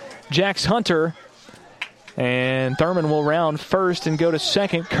under Jax Hunter. And Thurman will round first and go to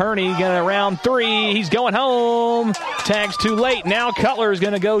second. Kearney going to round 3. He's going home. Tags too late. Now Cutler is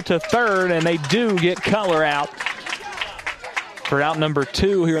going to go to third, and they do get Cutler out for out number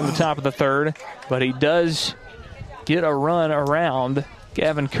 2 here in the top of the third. But he does get a run around.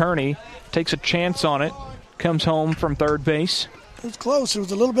 Gavin Kearney takes a chance on it. Comes home from third base. It was close. It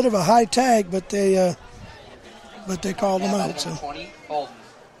was a little bit of a high tag, but they called him out. So.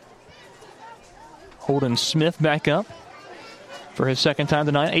 Holden Smith back up for his second time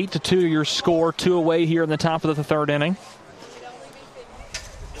tonight. 8-2 your score. 2 away here in the top of the third inning.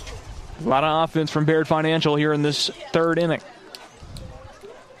 A lot of offense from Baird Financial here in this third inning.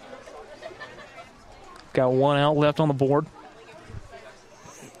 Got 1 out left on the board.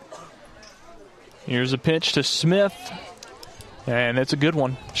 Here's a pitch to Smith. And it's a good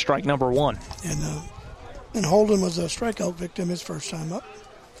one. Strike number 1. And Holden was a strikeout victim his first time up.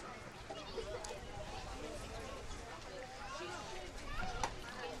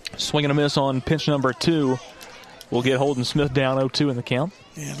 Swing and a miss on pitch number 2. We'll get Holden Smith down 0-2 in the count.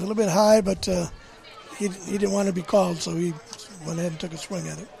 Yeah, a little bit high, but he didn't want to be called, so he went ahead and took a swing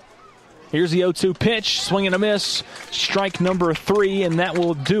at it. Here's the 0-2 pitch, swing and a miss, strike number 3, and that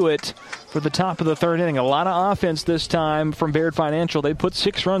will do it for the top of the third inning. A lot of offense this time from Baird Financial. They put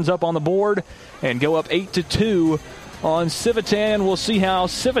 6 runs up on the board and go up 8-2 on Civitan. We'll see how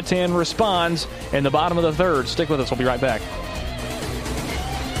Civitan responds in the bottom of the third. Stick with us. We'll be right back.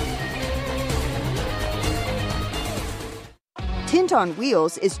 Tint on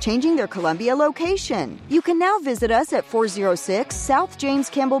Wheels is changing their Columbia location. You can now visit us at 406 South James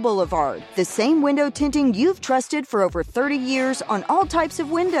Campbell Boulevard. The same window tinting you've trusted for over 30 years on all types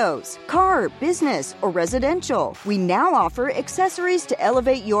of windows, car, business, or residential. We now offer accessories to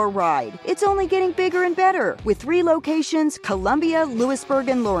elevate your ride. It's only getting bigger and better. With 3 locations, Columbia, Lewisburg,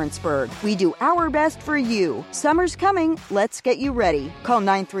 and Lawrenceburg. We do our best for you. Summer's coming. Let's get you ready. Call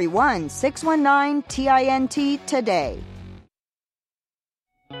 931-619-TINT today.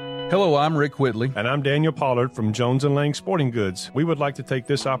 Hello, I'm Rick Whitley. And I'm Daniel Pollard from Jones & Lang Sporting Goods. We would like to take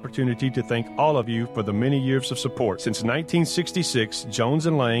this opportunity to thank all of you for the many years of support. Since 1966, Jones &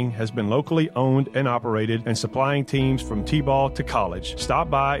 Lang has been locally owned and operated and supplying teams from T-ball to college. Stop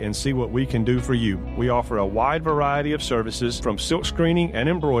by and see what we can do for you. We offer a wide variety of services from silk screening and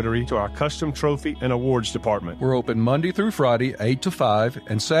embroidery to our custom trophy and awards department. We're open Monday through Friday, 8 to 5,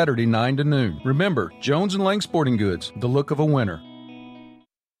 and Saturday, 9 to noon. Remember, Jones & Lang Sporting Goods, the look of a winner.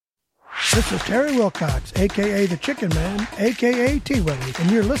 This is Terry Wilcox, a.k.a. the Chicken Man, a.k.a. T-Willie, and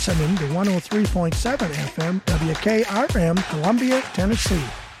you're listening to 103.7 FM WKRM, Columbia, Tennessee.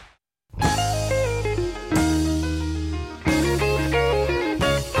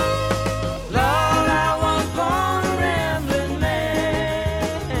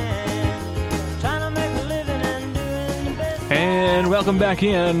 And welcome back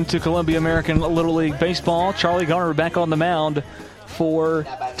in to Columbia American Little League Baseball. Charlie Garner back on the mound for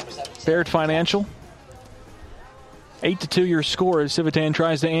Baird Financial. 8-2 your score as Civitan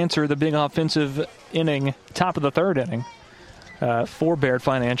tries to answer the big offensive inning, top of the third inning for Baird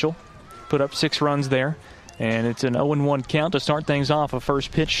Financial. Put up 6 runs there, and it's an 0-1 count to start things off. A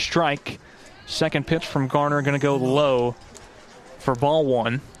first pitch strike. Second pitch from Garner going to go low for ball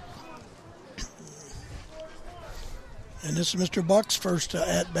 1. And this is Mr. Buck's first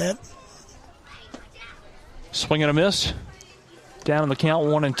at-bat. Swing and a miss. Down in the count,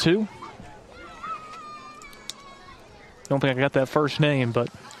 1-2. Don't think I got that first name, but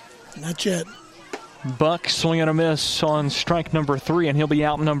not yet. Buck swing and a miss on strike number 3, and he'll be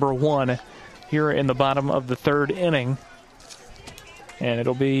out number 1 here in the bottom of the third inning. And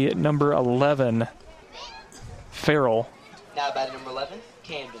it'll be number 11, Farrell. Now batting number 11,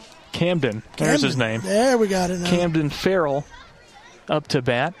 Camden. There's his name. There, we got it now. Camden Farrell up to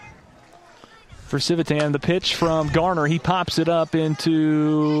bat for Civitan. The pitch from Garner, he pops it up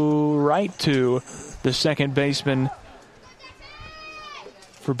into right to the second baseman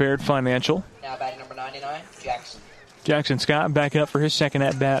for Baird Financial. Now batting number 99, Jackson. Jackson Scott back up for his second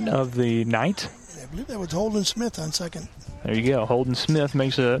at-bat of the night. I believe that was Holden Smith on second. There you go. Holden Smith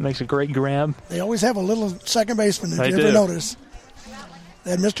makes a great grab. They always have a little second baseman, if you ever notice. They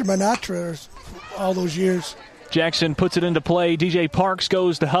had Mr. Manatra all those years. Jackson puts it into play. DJ Parks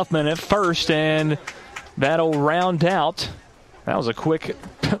goes to Huffman at first, and that'll round out. That was a quick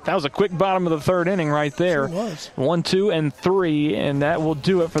bottom of the third inning right there. Sure was. 1, 2, and 3, and that will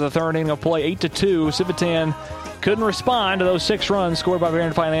do it for the third inning of play. 8-2. Civitan couldn't respond to those 6 runs scored by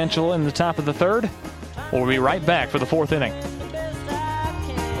Baird Financial in the top of the third. We'll be right back for the fourth inning.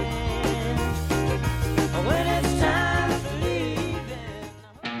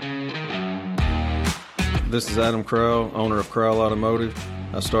 This is Adam Crowell, owner of Crowell Automotive.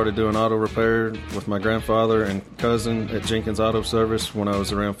 I started doing auto repair with my grandfather and cousin at Jenkins Auto Service when I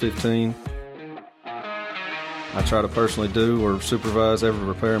was around 15. I try to personally do or supervise every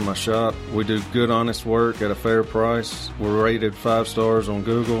repair in my shop. We do good, honest work at a fair price. We're rated 5 stars on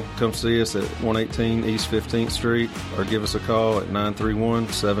Google. Come see us at 118 East 15th Street or give us a call at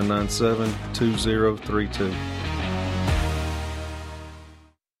 931-797-2032.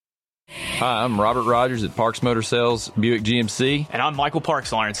 Hi, I'm Robert Rogers at Parks Motor Sales Buick GMC. And I'm Michael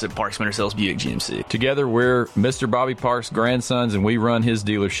Parks Lawrence at Parks Motor Sales Buick GMC. Together, we're Mr. Bobby Parks' grandsons, and we run his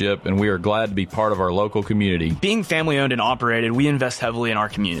dealership, and we are glad to be part of our local community. Being family-owned and operated, we invest heavily in our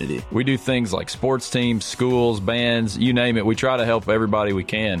community. We do things like sports teams, schools, bands, you name it. We try to help everybody we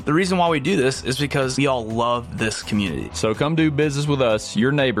can. The reason why we do this is because we all love this community. So come do business with us,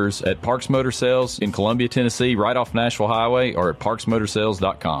 your neighbors, at Parks Motor Sales in Columbia, Tennessee, right off Nashville Highway, or at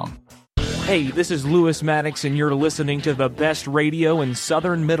parksmotorsales.com. Hey, this is Lewis Maddox, and you're listening to the best radio in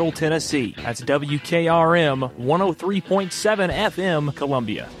southern Middle Tennessee. That's WKRM 103.7 FM,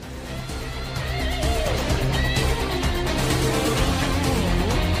 Columbia.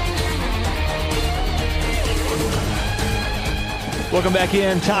 Welcome back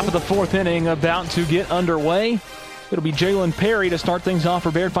in. Top of the fourth inning, about to get underway. It'll be Jalen Perry to start things off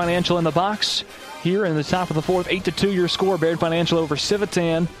for Baird Financial in the box. Here in the top of the fourth, 8-2 your score. Baird Financial over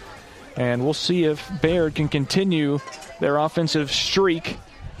Civitan. And we'll see if Baird can continue their offensive streak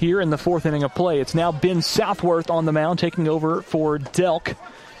here in the fourth inning of play. It's now Ben Southworth on the mound, taking over for Delk.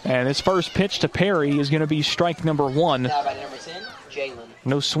 And his first pitch to Perry is going to be strike number 1. Now by number 10, Jalen.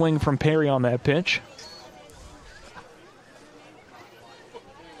 No swing from Perry on that pitch.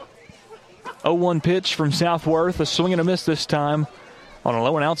 0-1 pitch from Southworth. A swing and a miss this time on a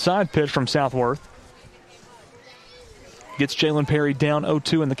low and outside pitch from Southworth. Gets Jalen Perry down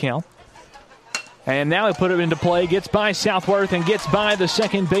 0-2 in the count. And now he put it into play. Gets by Southworth and gets by the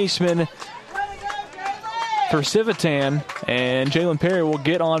second baseman for Civitan. And Jalen Perry will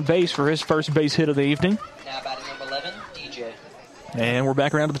get on base for his first base hit of the evening. Now batting number 11, DJ. And we're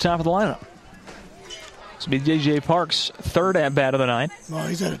back around to the top of the lineup. This will be DJ Parks' third at-bat of the night. Well,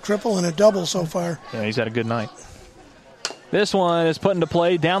 he's had a triple and a double so far. Yeah, he's had a good night. This one is put into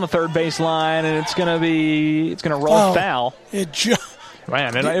play down the third base line, and it's going to roll foul.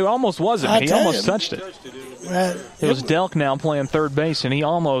 Man, it almost wasn't. He almost touched it. It was Delk now playing third base, and he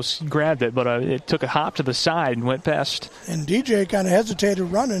almost grabbed it, but it took a hop to the side and went past. And DJ kind of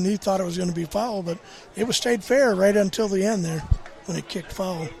hesitated running. He thought it was going to be foul, but it stayed fair right until the end there when it kicked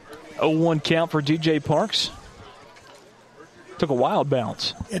foul. 0-1 count for DJ Parks. Took a wild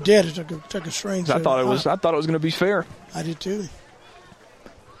bounce. It did. It took a strange. I thought it was going to be fair. I did too.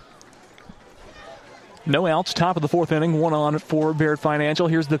 No outs. Top of the fourth inning. 1 on for Baird Financial.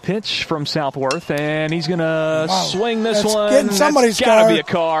 Here's the pitch from Southworth, and he's going to swing this one. Getting somebody's That's got to be a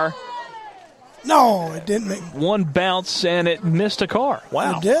car. No, it didn't make. One bounce, and it missed a car.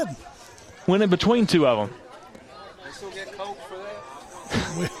 Wow. It did. Went in between two of them.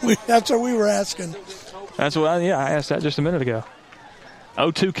 That's what we were asking. That's what I asked that just a minute ago.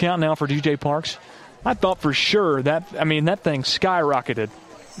 0-2 count now for DJ Parks. I thought for sure that thing skyrocketed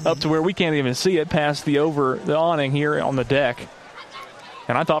up to where we can't even see it past the awning here on the deck.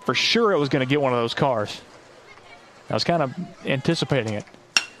 And I thought for sure it was going to get one of those cars. I was kind of anticipating it.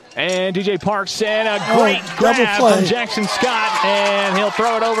 And DJ Parks and a great grab from Jackson Scott, and he'll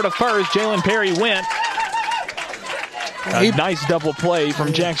throw it over to first. Jalen Perry went. A nice double play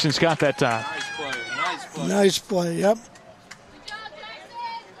from Jackson Scott that time. Nice play, yep.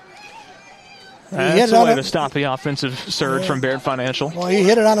 That's the way to stop the offensive surge from Baird Financial. Well, he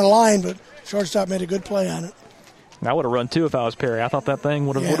hit it on a line, but shortstop made a good play on it. I would have run too if I was Perry. I thought that thing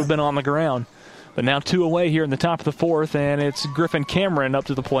would have been on the ground. But now 2 away here in the top of the fourth, and it's Griffin Cameron up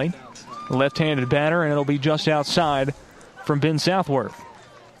to the plate. Left-handed batter, and it'll be just outside from Ben Southworth.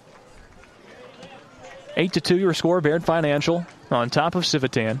 8-2 your score, Baird Financial on top of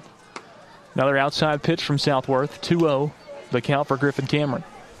Civitan. Another outside pitch from Southworth, 2-0, the count for Griffin Cameron.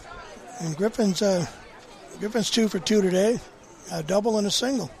 And Griffin's 2 for 2 today, a double and a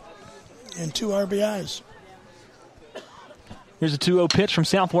single, and 2 RBIs. Here's a 2-0 pitch from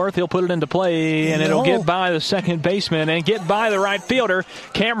Southworth. He'll put it into play, and it'll get by the second baseman and get by the right fielder.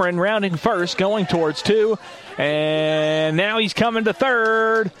 Cameron rounding first, going towards 2, and now he's coming to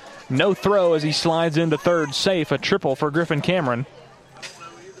third. No throw as he slides into third safe. A triple for Griffin Cameron.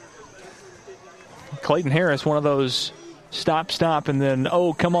 Clayton Harris, one of those stop, and then,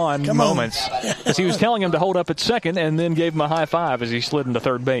 come on moments. As he was telling him to hold up at second and then gave him a high five as he slid into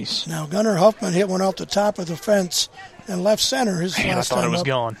third base. Now, Gunnar Huffman hit one off the top of the fence and left center his last time. I thought it was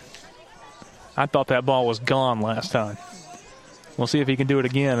gone. I thought that ball was gone last time. We'll see if he can do it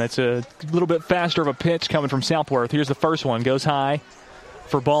again. It's a little bit faster of a pitch coming from Southworth. Here's the first one. Goes high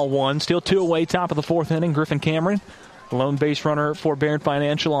for ball 1. Still 2 away, top of the fourth inning. Griffin Cameron, lone base runner for Baird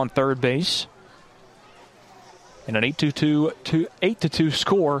Financial on third base. And an 8-2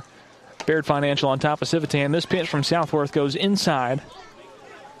 score. Baird Financial on top of Civitan. This pitch from Southworth goes inside.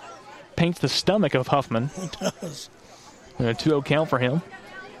 Paints the stomach of Huffman. It does. And a 2-0 count for him.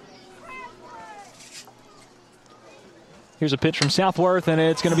 Here's a pitch from Southworth, and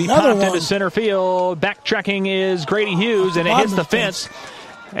it's going to be popped into center field. Backtracking is Grady Hughes, and it hits the fence.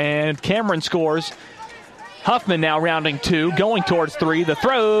 And Cameron scores. Huffman now rounding 2, going towards 3. The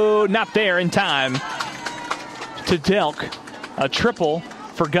throw not there in time to Delk. A triple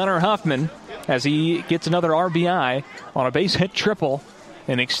for Gunnar Huffman as he gets another RBI on a base hit triple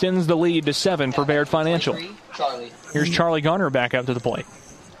and extends the lead to 7 for Baird Financial. Here's Charlie Gunnar back up to the plate.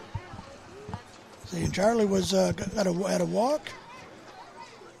 See, Charlie was at a walk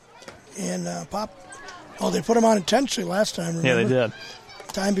and popped. Oh, they put him on intentionally last time, remember? Yeah, they did.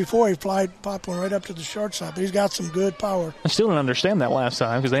 Time before he popped one right up to the shortstop. He's got some good power. I still didn't understand that last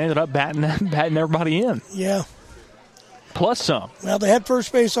time because they ended up batting everybody in. Yeah. Plus some. Well, they had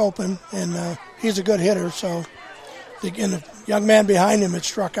first base open, and he's a good hitter, so the young man behind him had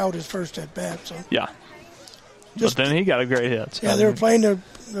struck out his first at bat. So yeah, but then he got a great hit. So. Yeah, they were playing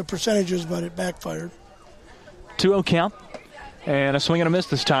the percentages, but it backfired. 2-0 count, and a swing and a miss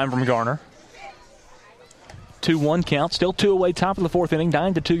this time from Garner. 2-1 count, still 2 away, top of the fourth inning,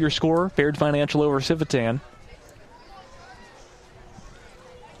 9-2 your score. Baird Financial over Civitan.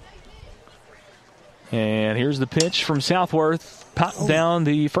 And here's the pitch from Southworth. Popped down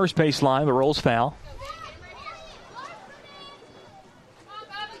the first base line, but rolls foul.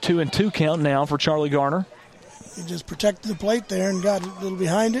 2-2 count now for Charlie Garner. He just protected the plate there and got a little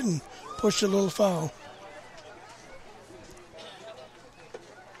behind it and pushed a little foul.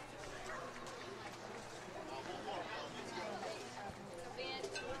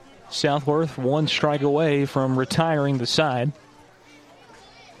 Southworth 1 strike away from retiring the side.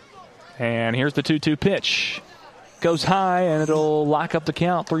 And here's the 2-2 pitch. Goes high, and it'll lock up the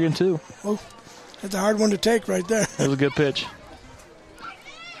count, 3-2. Oh, that's a hard one to take right there. That was a good pitch.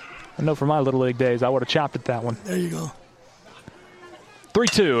 I know from my Little League days, I would have chopped at that one. There you go.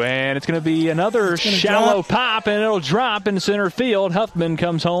 3-2, and it's going to be another shallow pop, and it'll drop in center field. Huffman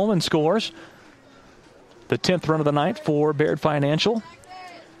comes home and scores. The 10th run of the night for Baird Financial.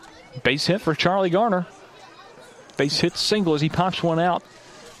 Base hit for Charlie Garner. Base hit single as he pops one up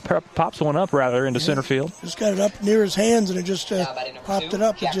into center field. Just got it up near his hands, and it just popped it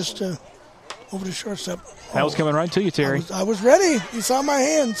up. It just over the shortstop. That was coming right to you, Terry. I was ready. You saw my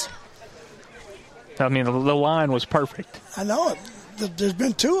hands. I mean, the line was perfect. I know it. There's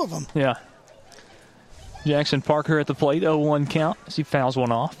been 2 of them. Yeah. Jackson Parker at the plate, 0-1 count as he fouls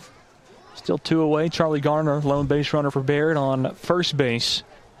one off. Still 2 away. Charlie Garner, lone base runner for Baird on first base.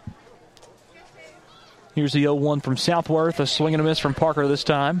 Here's the 0-1 from Southworth. A swing and a miss from Parker this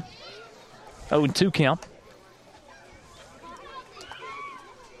time. 0-2 count.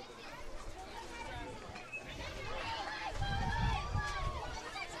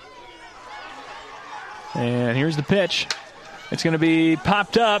 And here's the pitch. It's going to be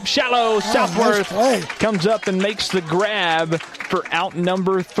popped up. Shallow. Southworth nice comes up and makes the grab for out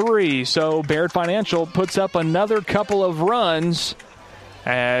number 3. So Baird Financial puts up another couple of runs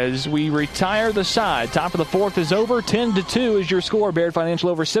as we retire the side. Top of the fourth is over. 10-2 is your score. Baird Financial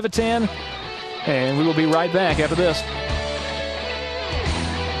over Civitan. And we will be right back after this.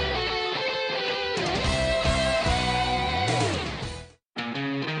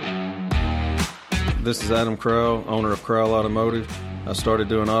 This is Adam Crowell, owner of Crowell Automotive. I started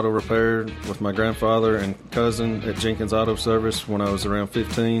doing auto repair with my grandfather and cousin at Jenkins Auto Service when I was around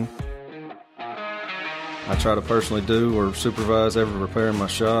 15. I try to personally do or supervise every repair in my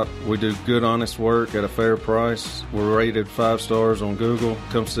shop. We do good, honest work at a fair price. We're rated 5 stars on Google.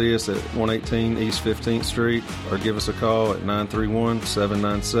 Come see us at 118 East 15th Street or give us a call at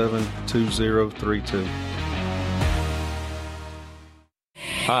 931-797-2032.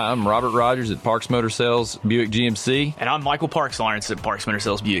 Hi, I'm Robert Rogers at Parks Motor Sales Buick GMC. And I'm Michael Parks Lawrence at Parks Motor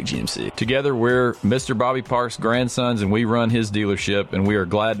Sales Buick GMC. Together, we're Mr. Bobby Parks' grandsons, and we run his dealership, and we are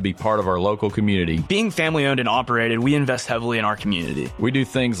glad to be part of our local community. Being family-owned and operated, we invest heavily in our community. We do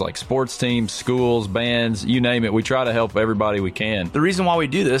things like sports teams, schools, bands, you name it. We try to help everybody we can. The reason why we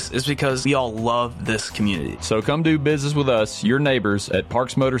do this is because we all love this community. So come do business with us, your neighbors, at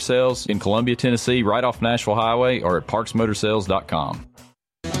Parks Motor Sales in Columbia, Tennessee, right off Nashville Highway, or at parksmotorsales.com.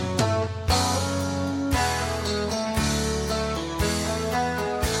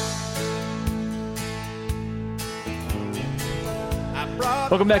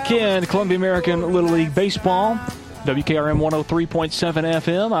 Welcome back in to Columbia American Little League Baseball. WKRM 103.7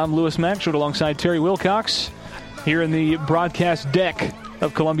 FM. I'm Lewis Maxwell alongside Terry Wilcox here in the broadcast deck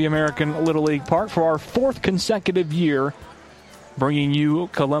of Columbia American Little League Park for our 4th consecutive year, bringing you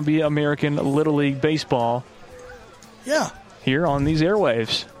Columbia American Little League Baseball. Yeah. Here on these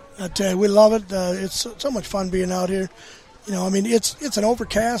airwaves. I tell you, we love it. It's so much fun being out here. You know, I mean, it's an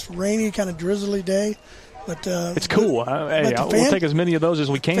overcast, rainy, kind of drizzly day. But it's cool. We'll take as many of those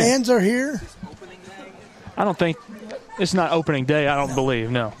as we can. Fans are here. I don't think it's not opening day. I don't believe.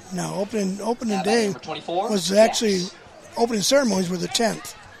 No. No, opening day was actually opening ceremonies were the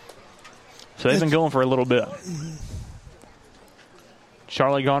 10th. So they've been going for a little bit. Mm-hmm.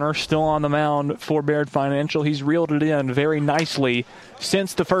 Charlie Garner still on the mound for Baird Financial. He's reeled it in very nicely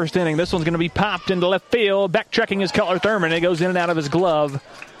since the first inning. This one's going to be popped into left field. Backtracking his Cutler Thurman. It goes in and out of his glove.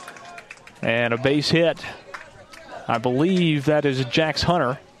 And a base hit. I believe that is Jax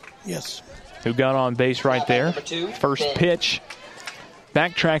Hunter. Yes. Who got on base right there. First pitch.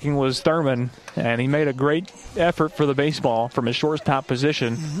 Backtracking was Thurman, and he made a great effort for the baseball from his shortstop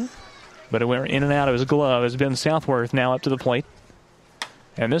position. Mm-hmm. but it went in and out of his glove as Ben Southworth now up to the plate.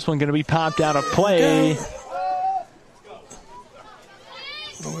 And this one going to be popped out of play.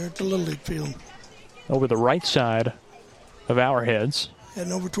 We're at the Little League field. Over the right side of our heads.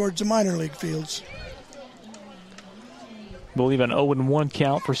 Heading over towards the minor league fields. I believe an 0-1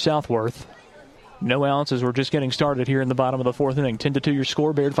 count for Southworth. No outs as we're just getting started here in the bottom of the fourth inning. 10-2 your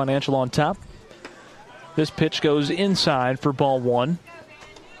score. Baird Financial on top. This pitch goes inside for ball one.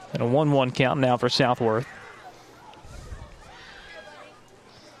 And a 1-1 count now for Southworth.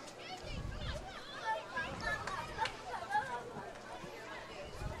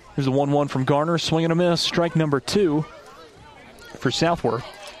 Here's the 1-1 from Garner. Swing and a miss. Strike number 2 for Southworth.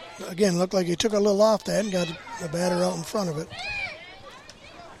 Again, looked like he took a little off that and got the batter out in front of it.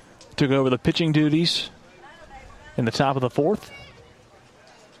 Took over the pitching duties in the top of the fourth.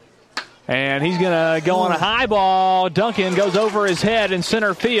 And he's going to go on a high ball. Duncan goes over his head in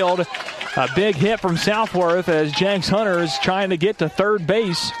center field. A big hit from Southworth as Jenks Hunter is trying to get to third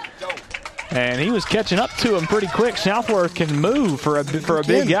base. And he was catching up to him pretty quick. Southworth can move for a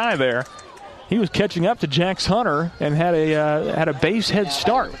big guy there. He was catching up to Jenks Hunter and had a base head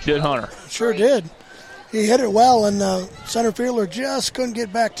start, did Hunter. Sure did. He hit it well, and center fielder just couldn't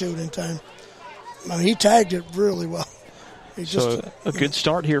get back to it in time. I mean, he tagged it really well. So a good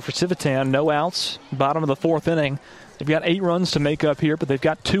start here for Civitan. No outs. Bottom of the fourth inning. They've got 8 runs to make up here, but they've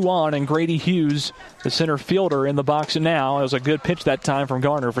got 2 on, and Grady Hughes, the center fielder, in the box now. It was a good pitch that time from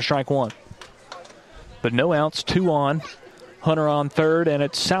Garner for strike 1. But no outs, 2 on. Hunter on third, and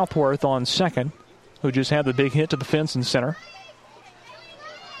it's Southworth on second, who just had the big hit to the fence in center.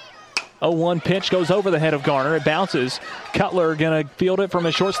 0-1 pitch goes over the head of Garner. It bounces. Cutler going to field it from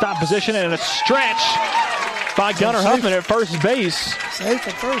a shortstop position, and a stretch by Gunnar Huffman at first base. Safe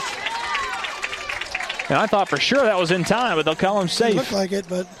at first. And I thought for sure that was in time, but they'll call him safe. It looked like it,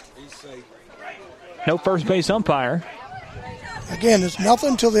 but no first base umpire. Again, it's nothing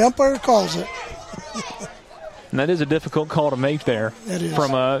until the umpire calls it. And that is a difficult call to make there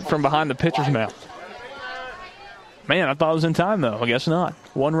from behind the pitcher's mound. Man, I thought it was in time, though. I guess not.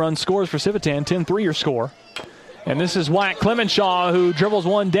 1 run scores for Civitan, 10-3 your score. And this is Wyatt Clemenshaw, who dribbles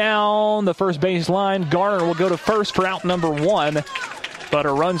one down the first base line. Garner will go to first for out number 1. But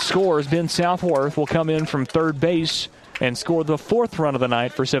a run scores. Ben Southworth will come in from third base and score the 4th run of the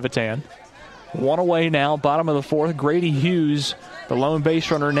night for Civitan. 1 away now, bottom of the 4th. Grady Hughes, the lone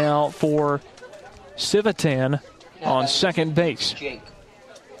base runner now for Civitan on second base.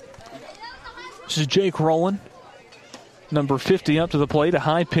 This is Jake Rowland, number 50 up to the plate. A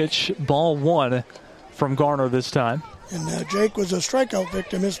high pitch, ball 1 from Garner this time. And Jake was a strikeout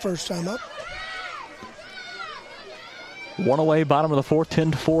victim his first time up. 1 away, bottom of the 4th,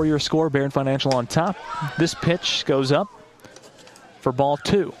 10-4 your score. Baird Financial on top. This pitch goes up for ball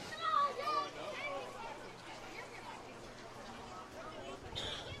 2.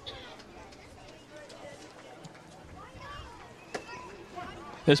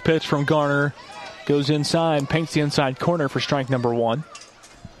 This pitch from Garner goes inside, paints the inside corner for strike number 1.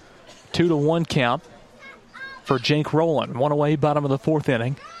 2-1 count for Jake Rowland. 1 away, bottom of the 4th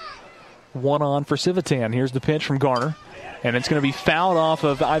inning. 1 on for Civitan. Here's the pitch from Garner. And it's going to be fouled off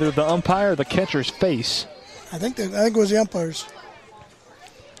of either the umpire or the catcher's face. I think it was the umpires.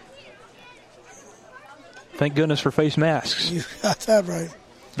 Thank goodness for face masks. You got that right.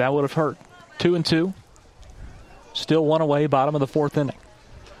 That would have hurt. 2-2. Still 1 away, bottom of the 4th inning.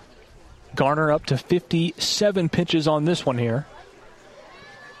 Garner up to 57 pitches on this one here.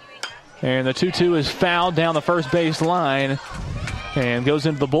 And the 2-2 is fouled down the first base line and goes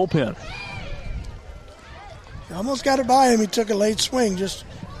into the bullpen. You almost got it by him. He took a late swing, just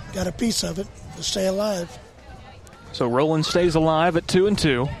got a piece of it to stay alive. So Rowland stays alive at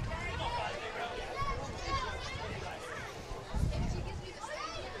 2-2.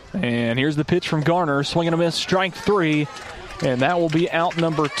 And here's the pitch from Garner. Swing and a miss, strike 3. And that will be out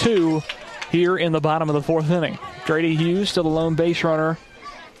number 2 here in the bottom of the 4th inning. Grady Hughes, still the lone base runner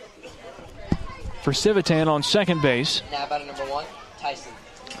for Civitan on second base. Now batter number 1, Tyson.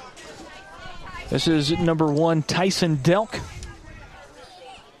 This is number 1, Tyson Delk.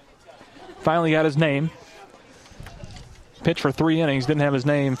 Finally got his name. Pitched for 3 innings, didn't have his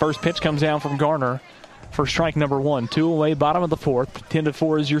name. First pitch comes down from Garner for strike number 1. 2 away, bottom of the 4th.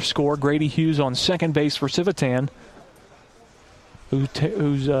 10-4 is your score. Grady Hughes on second base for Civitan, who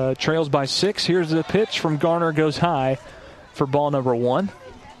trails by 6. Here's the pitch from Garner, goes high for ball number 1.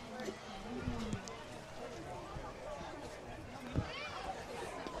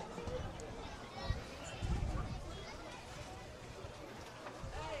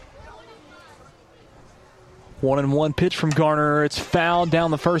 1-1 pitch from Garner. It's fouled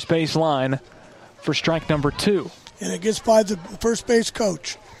down the first base line for strike number 2. And it gets by the first base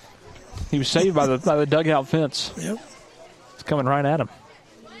coach. He was saved by the dugout fence. Yep. It's coming right at him.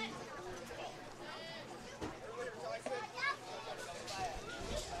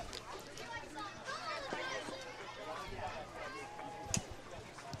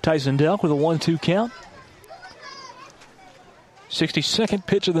 Tyson Delk with a 1-2 count. 62nd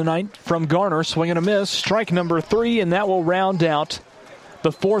pitch of the night from Garner. Swing and a miss. Strike number 3, and that will round out the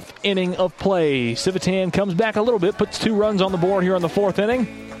 4th inning of play. Civitan comes back a little bit, puts 2 runs on the board here in the 4th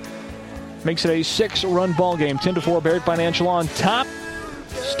inning. Makes it a 6-run ball game. 10-4 Baird Financial on top.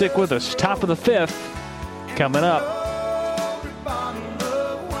 Stick with us. Top of the 5th coming up.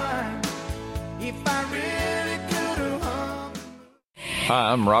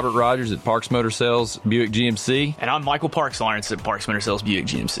 Hi, I'm Robert Rogers at Parks Motor Sales Buick GMC. And I'm Michael Parks Lawrence at Parks Motor Sales Buick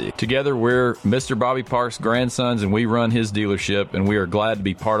GMC. Together, we're Mr. Bobby Parks' grandsons, and we run his dealership, and we are glad to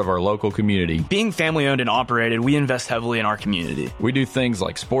be part of our local community. Being family-owned and operated, we invest heavily in our community. We do things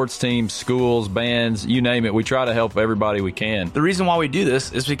like sports teams, schools, bands, you name it. We try to help everybody we can. The reason why we do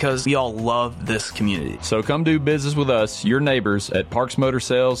this is because we all love this community. So come do business with us, your neighbors, at Parks Motor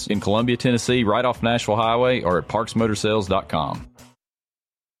Sales in Columbia, Tennessee, right off Nashville Highway, or at parksmotorsales.com.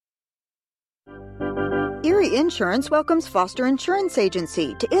 Erie Insurance welcomes Foster Insurance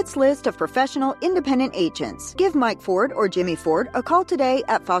Agency to its list of professional independent agents. Give Mike Ford or Jimmy Ford a call today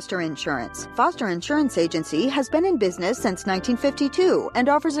at Foster Insurance. Foster Insurance Agency has been in business since 1952 and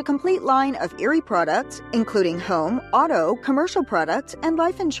offers a complete line of Erie products, including home, auto, commercial products, and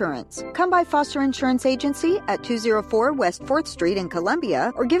life insurance. Come by Foster Insurance Agency at 204 West 4th Street in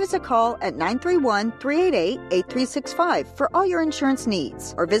Columbia or give us a call at 931-388-8365 for all your insurance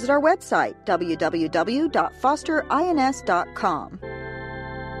needs. Or visit our website, www.fosterins.com.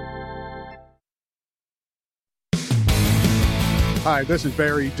 Hi, this is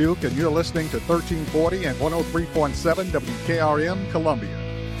Barry Duke, and you're listening to 1340 and 103.7 WKRM Columbia.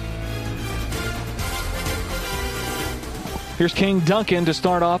 Here's King Duncan to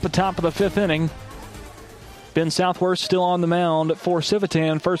start off the top of the 5th inning. Ben Southworth still on the mound for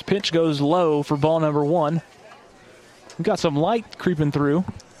Civitan. First pitch goes low for ball number 1. We've got some light creeping through.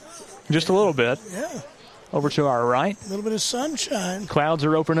 Just a little bit. Yeah. Over to our right. A little bit of sunshine. Clouds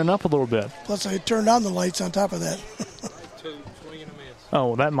are opening up a little bit. Plus, I turned on the lights on top of that.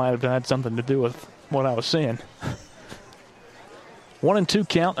 Oh, that might have had something to do with what I was seeing. 1-2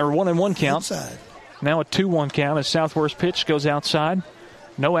 count, or 1-1 count. Outside. Now a 2-1 count as Southworth's pitch goes outside.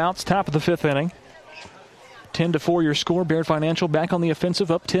 No outs, top of the 5th inning. 10-4 your score. Baird Financial back on the offensive,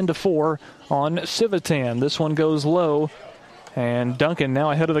 up 10-4 on Civitan. This one goes low, and Duncan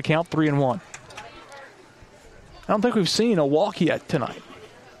now ahead of the count, 3-1. I don't think we've seen a walk yet tonight.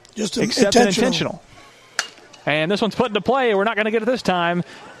 Just except an intentional. And this one's put into play. We're not going to get it this time.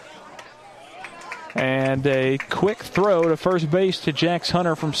 And a quick throw to first base to Jax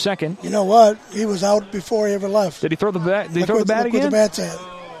Hunter from second. You know what? He was out before he ever left. Did he throw the bat? Did he throw the bat again? Look where the bat's at.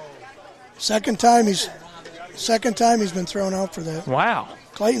 Second time he's been thrown out for that. Wow.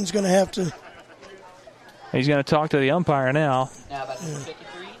 Clayton's going to have to. He's going to talk to the umpire now. Now about number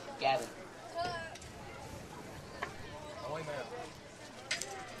 53, Gavin.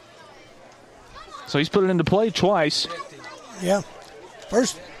 So he's put it into play twice. Yeah.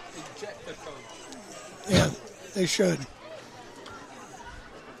 First. Yeah, they should.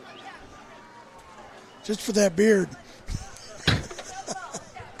 Just for that beard.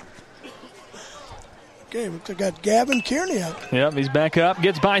 Okay, we got Gavin Kearney up. Yep, he's back up.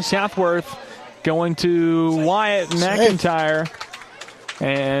 Gets by Southworth. Going to Wyatt McIntyre.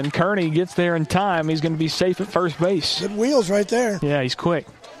 And Kearney gets there in time. He's going to be safe at first base. Good wheels right there. Yeah, he's quick.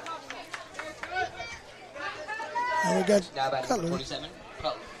 Now we got Cutler. 27,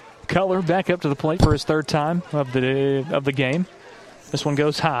 Cutler back up to the plate for his 3rd time of the game. This one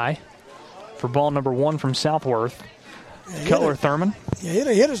goes high for ball number 1 from Southworth. Yeah, Cutler Thurman. Yeah,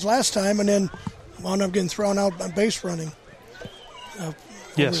 he hit his last time and then wound up getting thrown out by base running.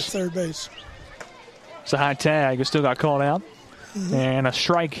 Yes. Third base. It's a high tag. It still got called out. Mm-hmm. And a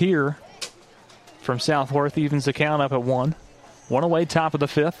strike here from Southworth evens the count up at 1. 1 away, top of the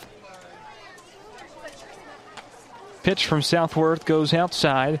 5th. Pitch from Southworth goes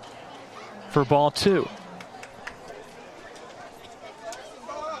outside for ball 2.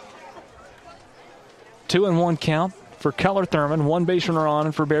 Two and 1 count for Cutler Thurman. 1 base runner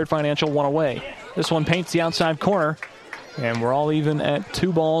on for Baird Financial, 1 away. This one paints the outside corner, and we're all even at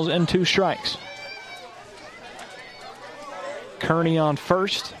 2 balls and 2 strikes. Kearney on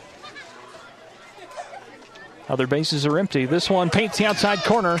first. Other bases are empty. This one paints the outside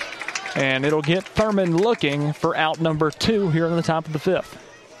corner. And it'll get Thurman looking for out number 2 here in the top of the 5th.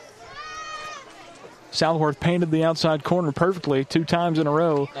 Southworth painted the outside corner perfectly 2 times in a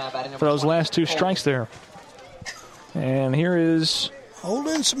row for those last 2 strikes there. And here is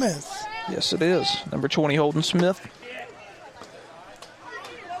Holden Smith. Yes, it is. Number 20, Holden Smith.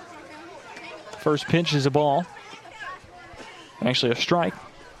 First pitch is a ball. Actually, a strike.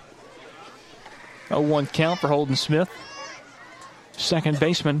 0-1 count for Holden Smith. Second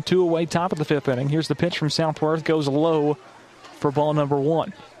baseman, 2 away, top of the 5th inning. Here's the pitch from Southworth. Goes low for ball number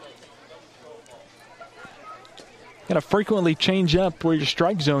 1. Got to frequently change up where your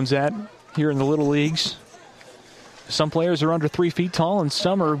strike zone's at here in the little leagues. Some players are under 3 feet tall, and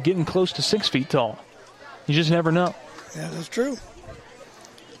some are getting close to 6 feet tall. You just never know. Yeah, that's true.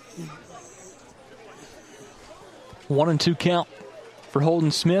 1-2 count for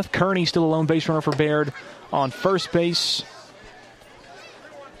Holden Smith. Kearney still a lone base runner for Baird on first base.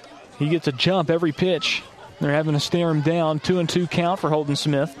 He gets a jump every pitch. They're having to stare him down. 2-2 count for Holden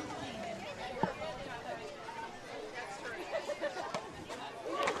Smith.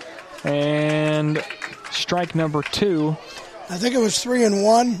 And strike number 2. I think it was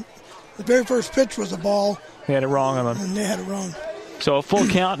 3-1. The very first pitch was a ball. They had it wrong on him. And they had it wrong. So a full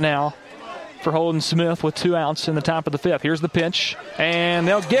count now for Holden Smith with 2 outs in the top of the 5th. Here's the pitch, and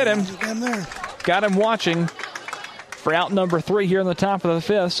they'll get him. Got him watching for out number 3 here in the top of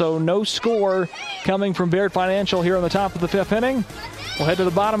the 5th. So no score coming from Baird Financial here in the top of the 5th inning. We'll head to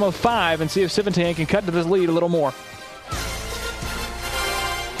the bottom of 5 and see if Civitan can cut to this lead a little more.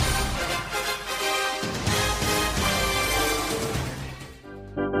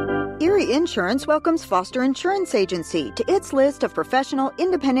 Erie Insurance welcomes Foster Insurance Agency to its list of professional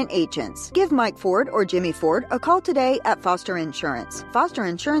independent agents. Give Mike Ford or Jimmy Ford a call today at Foster Insurance. Foster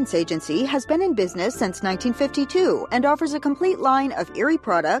Insurance Agency has been in business since 1952 and offers a complete line of Erie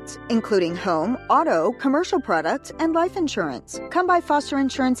products, including home, auto, commercial products, and life insurance. Come by Foster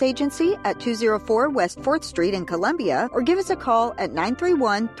Insurance Agency at 204 West 4th Street in Columbia or give us a call at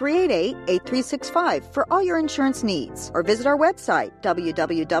 931-388-8365 for all your insurance needs. Or visit our website,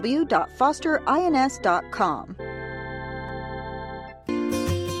 www.fosterins.com.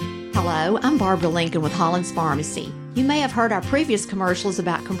 Hello, I'm Barbara Lincoln with Holland's Pharmacy. You may have heard our previous commercials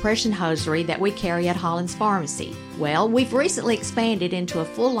about compression hosiery that we carry at Holland's Pharmacy. Well, we've recently expanded into a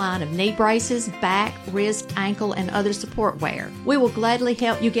full line of knee braces, back, wrist, ankle, and other support wear. We will gladly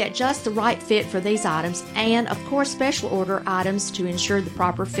help you get just the right fit for these items and, of course, special order items to ensure the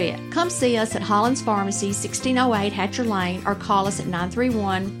proper fit. Come see us at Holland's Pharmacy, 1608 Hatcher Lane, or call us at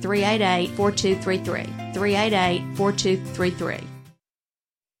 931-388-4233. 388-4233.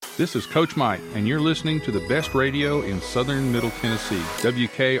 This is Coach Mike, and you're listening to the best radio in southern Middle Tennessee,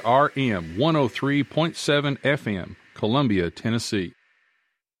 WKRM 103.7 FM, Columbia, Tennessee.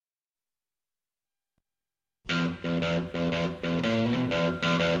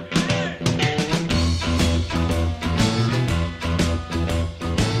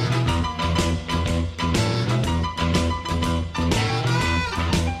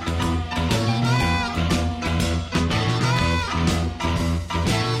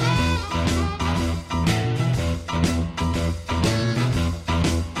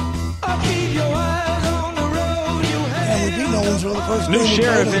 New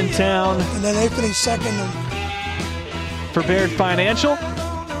sheriff in town. And then they finished second. For Baird Financial.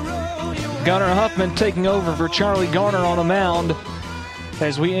 Gunnar Huffman taking over for Charlie Garner on the mound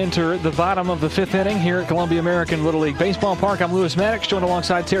as we enter the bottom of the 5th inning here at Columbia American Little League Baseball Park. I'm Lewis Maddox, joined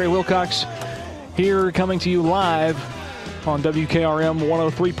alongside Terry Wilcox, here coming to you live on WKRM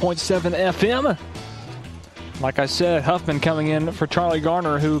 103.7 FM. Like I said, Huffman coming in for Charlie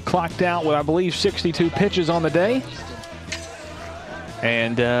Garner, who clocked out with, I believe, 62 pitches on the day.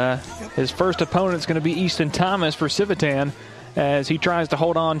 And his first opponent is going to be Easton Thomas for Civitan as he tries to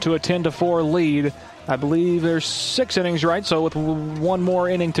hold on to a 10-4 lead. I believe there's 6 innings, right? So with one more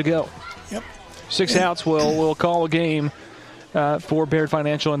inning to go. Yep. 6 outs will call a game for Baird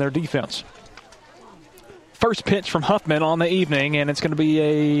Financial and their defense. First pitch from Huffman on the evening, and it's going to be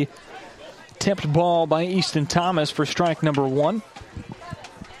a tipped ball by Easton Thomas for strike number 1.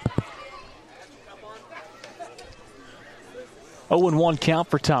 Oh, 0-1 count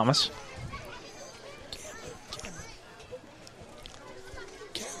for Thomas.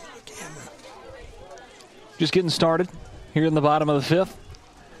 Just getting started here in the bottom of the 5th.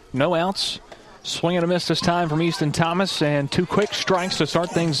 No outs. Swing and a miss this time from Easton Thomas, and 2 quick strikes to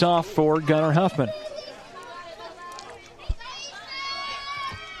start things off for Gunnar Huffman.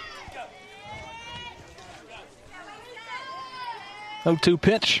 Oh, 2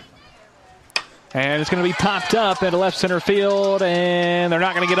 pitch. And it's going to be popped up into left center field, and they're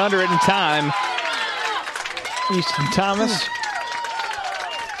not going to get under it in time. Easton Thomas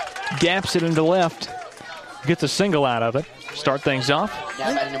gaps it into left, gets a single out of it, start things off.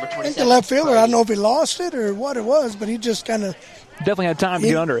 I think the left fielder, I don't know if he lost it or what it was, but he just kind of... Definitely had time to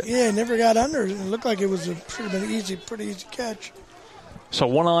get under it. Yeah, he never got under it. It looked like it was should have been pretty easy catch. So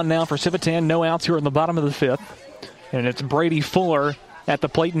 1 on now for Civitan, no outs here in the bottom of the 5th. And it's Brady Fuller at the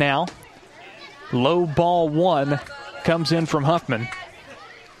plate now. Low ball 1 comes in from Huffman.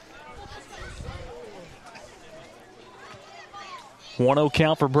 One-oh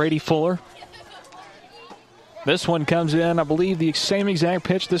count for Brady Fuller. This one comes in, I believe, the same exact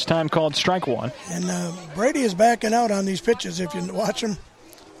pitch, this time called strike 1. And Brady is backing out on these pitches. If you watch him,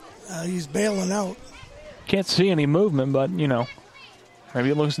 he's bailing out. Can't see any movement, but, maybe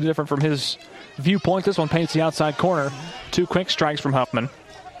it looks different from his viewpoint. This one paints the outside corner. 2 quick strikes from Huffman.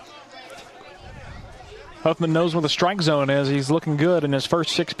 Huffman knows where the strike zone is. He's looking good in his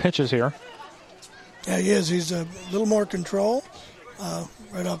first 6 pitches here. Yeah, he is. He's a little more control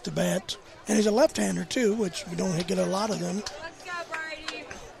right off the bat. And he's a left-hander, too, which we don't get a lot of them.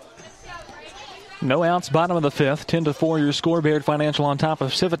 No outs, bottom of the 5th. 10-4 your score. Baird Financial on top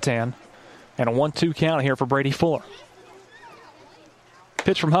of Civitan. And a 1-2 count here for Brady Fuller.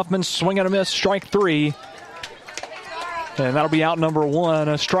 Pitch from Huffman, swing and a miss, strike 3. And that'll be out number 1,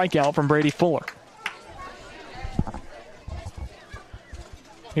 a strikeout from Brady Fuller.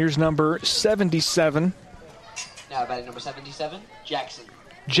 Here's number 77. Now batting number 77, Jackson.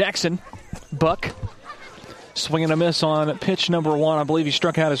 Jackson, Buck, swing and a miss on pitch number 1. I believe he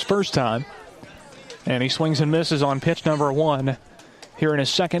struck out his first time. And he swings and misses on pitch number 1 here in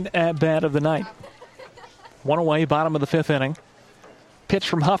his second at-bat of the night. 1 away, bottom of the 5th inning. Pitch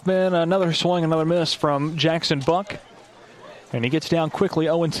from Huffman, another swing, another miss from Jackson Buck. And he gets down quickly,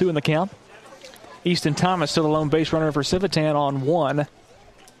 0-2 in the count. Easton Thomas still the lone base runner for Civitan on 1.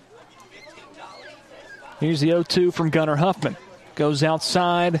 Here's the 0-2 from Gunnar Huffman. Goes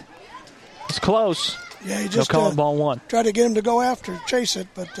outside. It's close. Yeah, he just call it ball 1. Tried to get him to go after, chase it,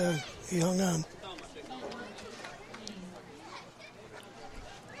 but he hung on.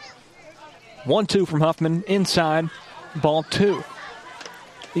 1-2 from Huffman. Inside. Ball 2.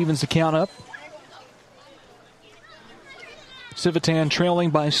 Evens the count up. Civitan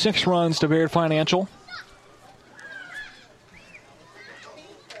trailing by 6 runs to Baird Financial.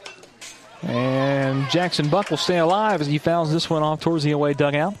 And Jackson Buck will stay alive as he fouls this one off towards the away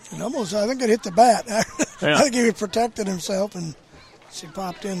dugout. And almost, I think it hit the bat. Yeah. I think he protected himself, and she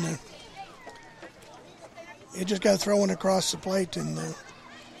popped in there. He just got thrown across the plate, and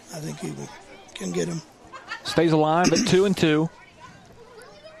I think he can get him. Stays alive at 2-2.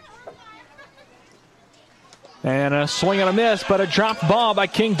 And a swing and a miss, but a dropped ball by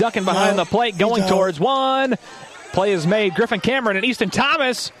King Duckin behind the plate, going towards 1. Play is made. Griffin Cameron and Easton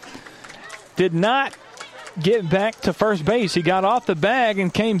Thomas did not get back to first base. He got off the bag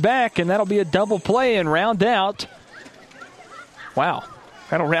and came back, and that'll be a double play and round out. Wow.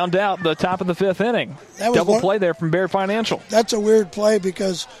 That'll round out the top of the 5th inning. Double play there from Baird Financial. That's a weird play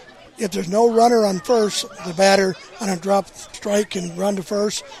because if there's no runner on first, the batter on a drop strike can run to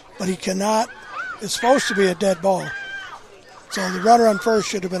first, but he cannot. It's supposed to be a dead ball. So the runner on first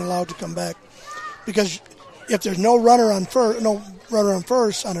should have been allowed to come back. Because if there's no runner on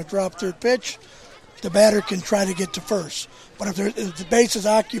first on a drop third pitch, the batter can try to get to first. But if the base is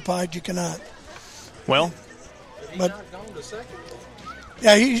occupied, you cannot. Well, but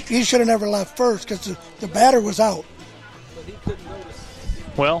yeah, he should have never left first because the batter was out.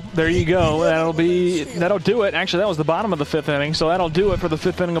 Well, there you go. That'll do it. Actually, that was the bottom of the 5th inning, so that'll do it for the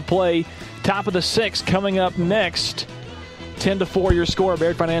 5th inning of play. Top of the 6th coming up next. 10-4 your score.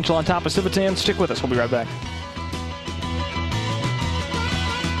 Baird Financial on top of Civitan. Stick with us. We'll be right back.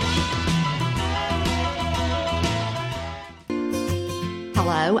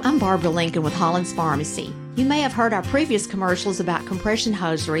 Hello, I'm Barbara Lincoln with Holland's Pharmacy. You may have heard our previous commercials about compression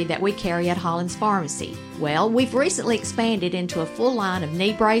hosiery that we carry at Holland's Pharmacy. Well, we've recently expanded into a full line of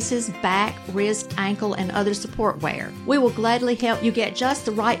knee braces, back, wrist, ankle, and other support wear. We will gladly help you get just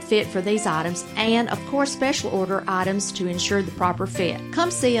the right fit for these items and, of course, special order items to ensure the proper fit.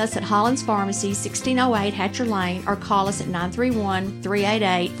 Come see us at Holland's Pharmacy, 1608 Hatcher Lane, or call us at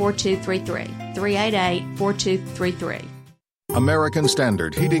 931-388-4233. 388-4233. American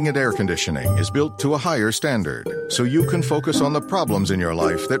Standard Heating and Air Conditioning is built to a higher standard, so you can focus on the problems in your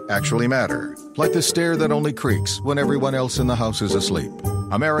life that actually matter, like the stair that only creaks when everyone else in the house is asleep.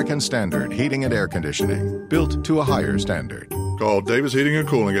 American Standard Heating and Air Conditioning, built to a higher standard. Call Davis Heating and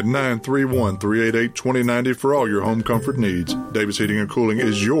Cooling at 931-388-2090 for all your home comfort needs. Davis Heating and Cooling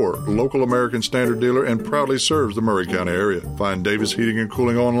is your local American Standard dealer and proudly serves the Murray County area. Find Davis Heating and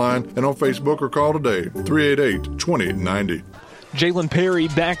Cooling online and on Facebook or call today, 388-2090. Jalen Perry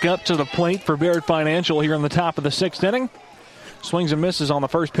back up to the plate for Baird Financial here in the top of the 6th inning. Swings and misses on the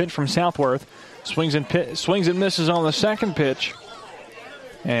first pitch from Southworth. Swings and misses on the second pitch.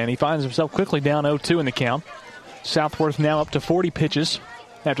 And he finds himself quickly down 0-2 in the count. Southworth now up to 40 pitches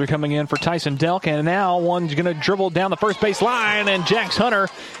after coming in for Tyson Delk. And now one's going to dribble down the first base line, and Jax Hunter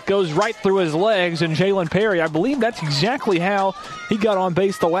goes right through his legs. And Jalen Perry, I believe that's exactly how he got on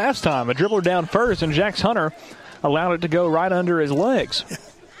base the last time. A dribbler down first, and Jax Hunter allowed it to go right under his legs.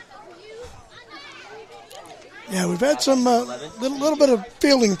 Yeah, we've had some little bit of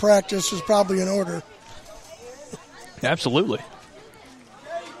fielding practice is probably in order. Absolutely.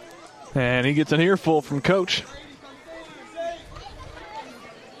 And he gets an earful from Coach.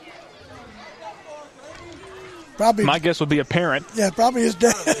 Probably. My guess would be a parent. Yeah, probably his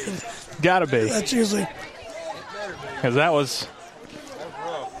dad. Gotta be. That's usually. Because that was.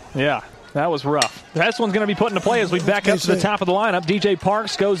 Yeah. That was rough. This one's going to be put into play as we back up to the top of the lineup. DJ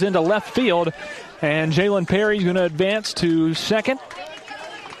Parks goes into left field, and Jalen Perry's going to advance to second.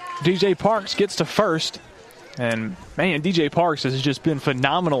 DJ Parks gets to first. And, man, DJ Parks has just been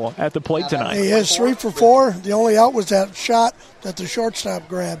phenomenal at the plate tonight. He is 3 for 4. The only out was that shot that the shortstop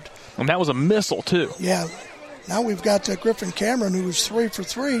grabbed. And that was a missile, too. Yeah. Now we've got Griffin Cameron, who was 3 for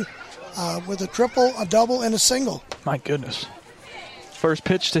 3 with a triple, a double, and a single. My goodness. First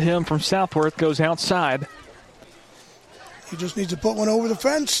pitch to him from Southworth goes outside. He just needs to put one over the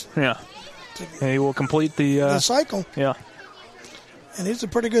fence. Yeah. And he will complete the cycle. Yeah. And he's a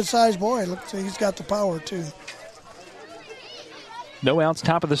pretty good-sized boy. Looks like he's got the power, too. No outs,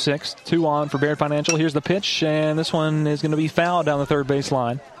 top of the 6th. 2 on for Baird Financial. Here's the pitch, and this one is going to be fouled down the third base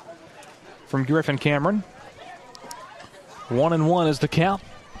line from Griffin Cameron. 1-1 is the count.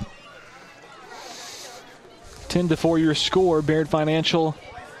 10-4 your score. Baird Financial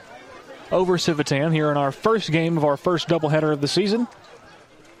over Civitan here in our first game of our first doubleheader of the season.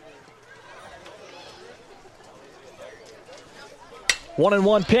 One and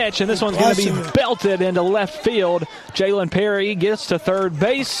one pitch, and this one's going to be belted into left field. Jalen Perry gets to third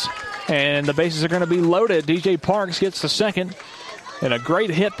base, and the bases are going to be loaded. DJ Parks gets to second, and a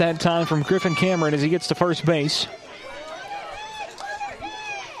great hit that time from Griffin Cameron as he gets to first base.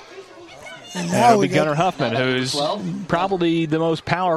 And now it'll be Gunnar Huffman, who's probably the most powerful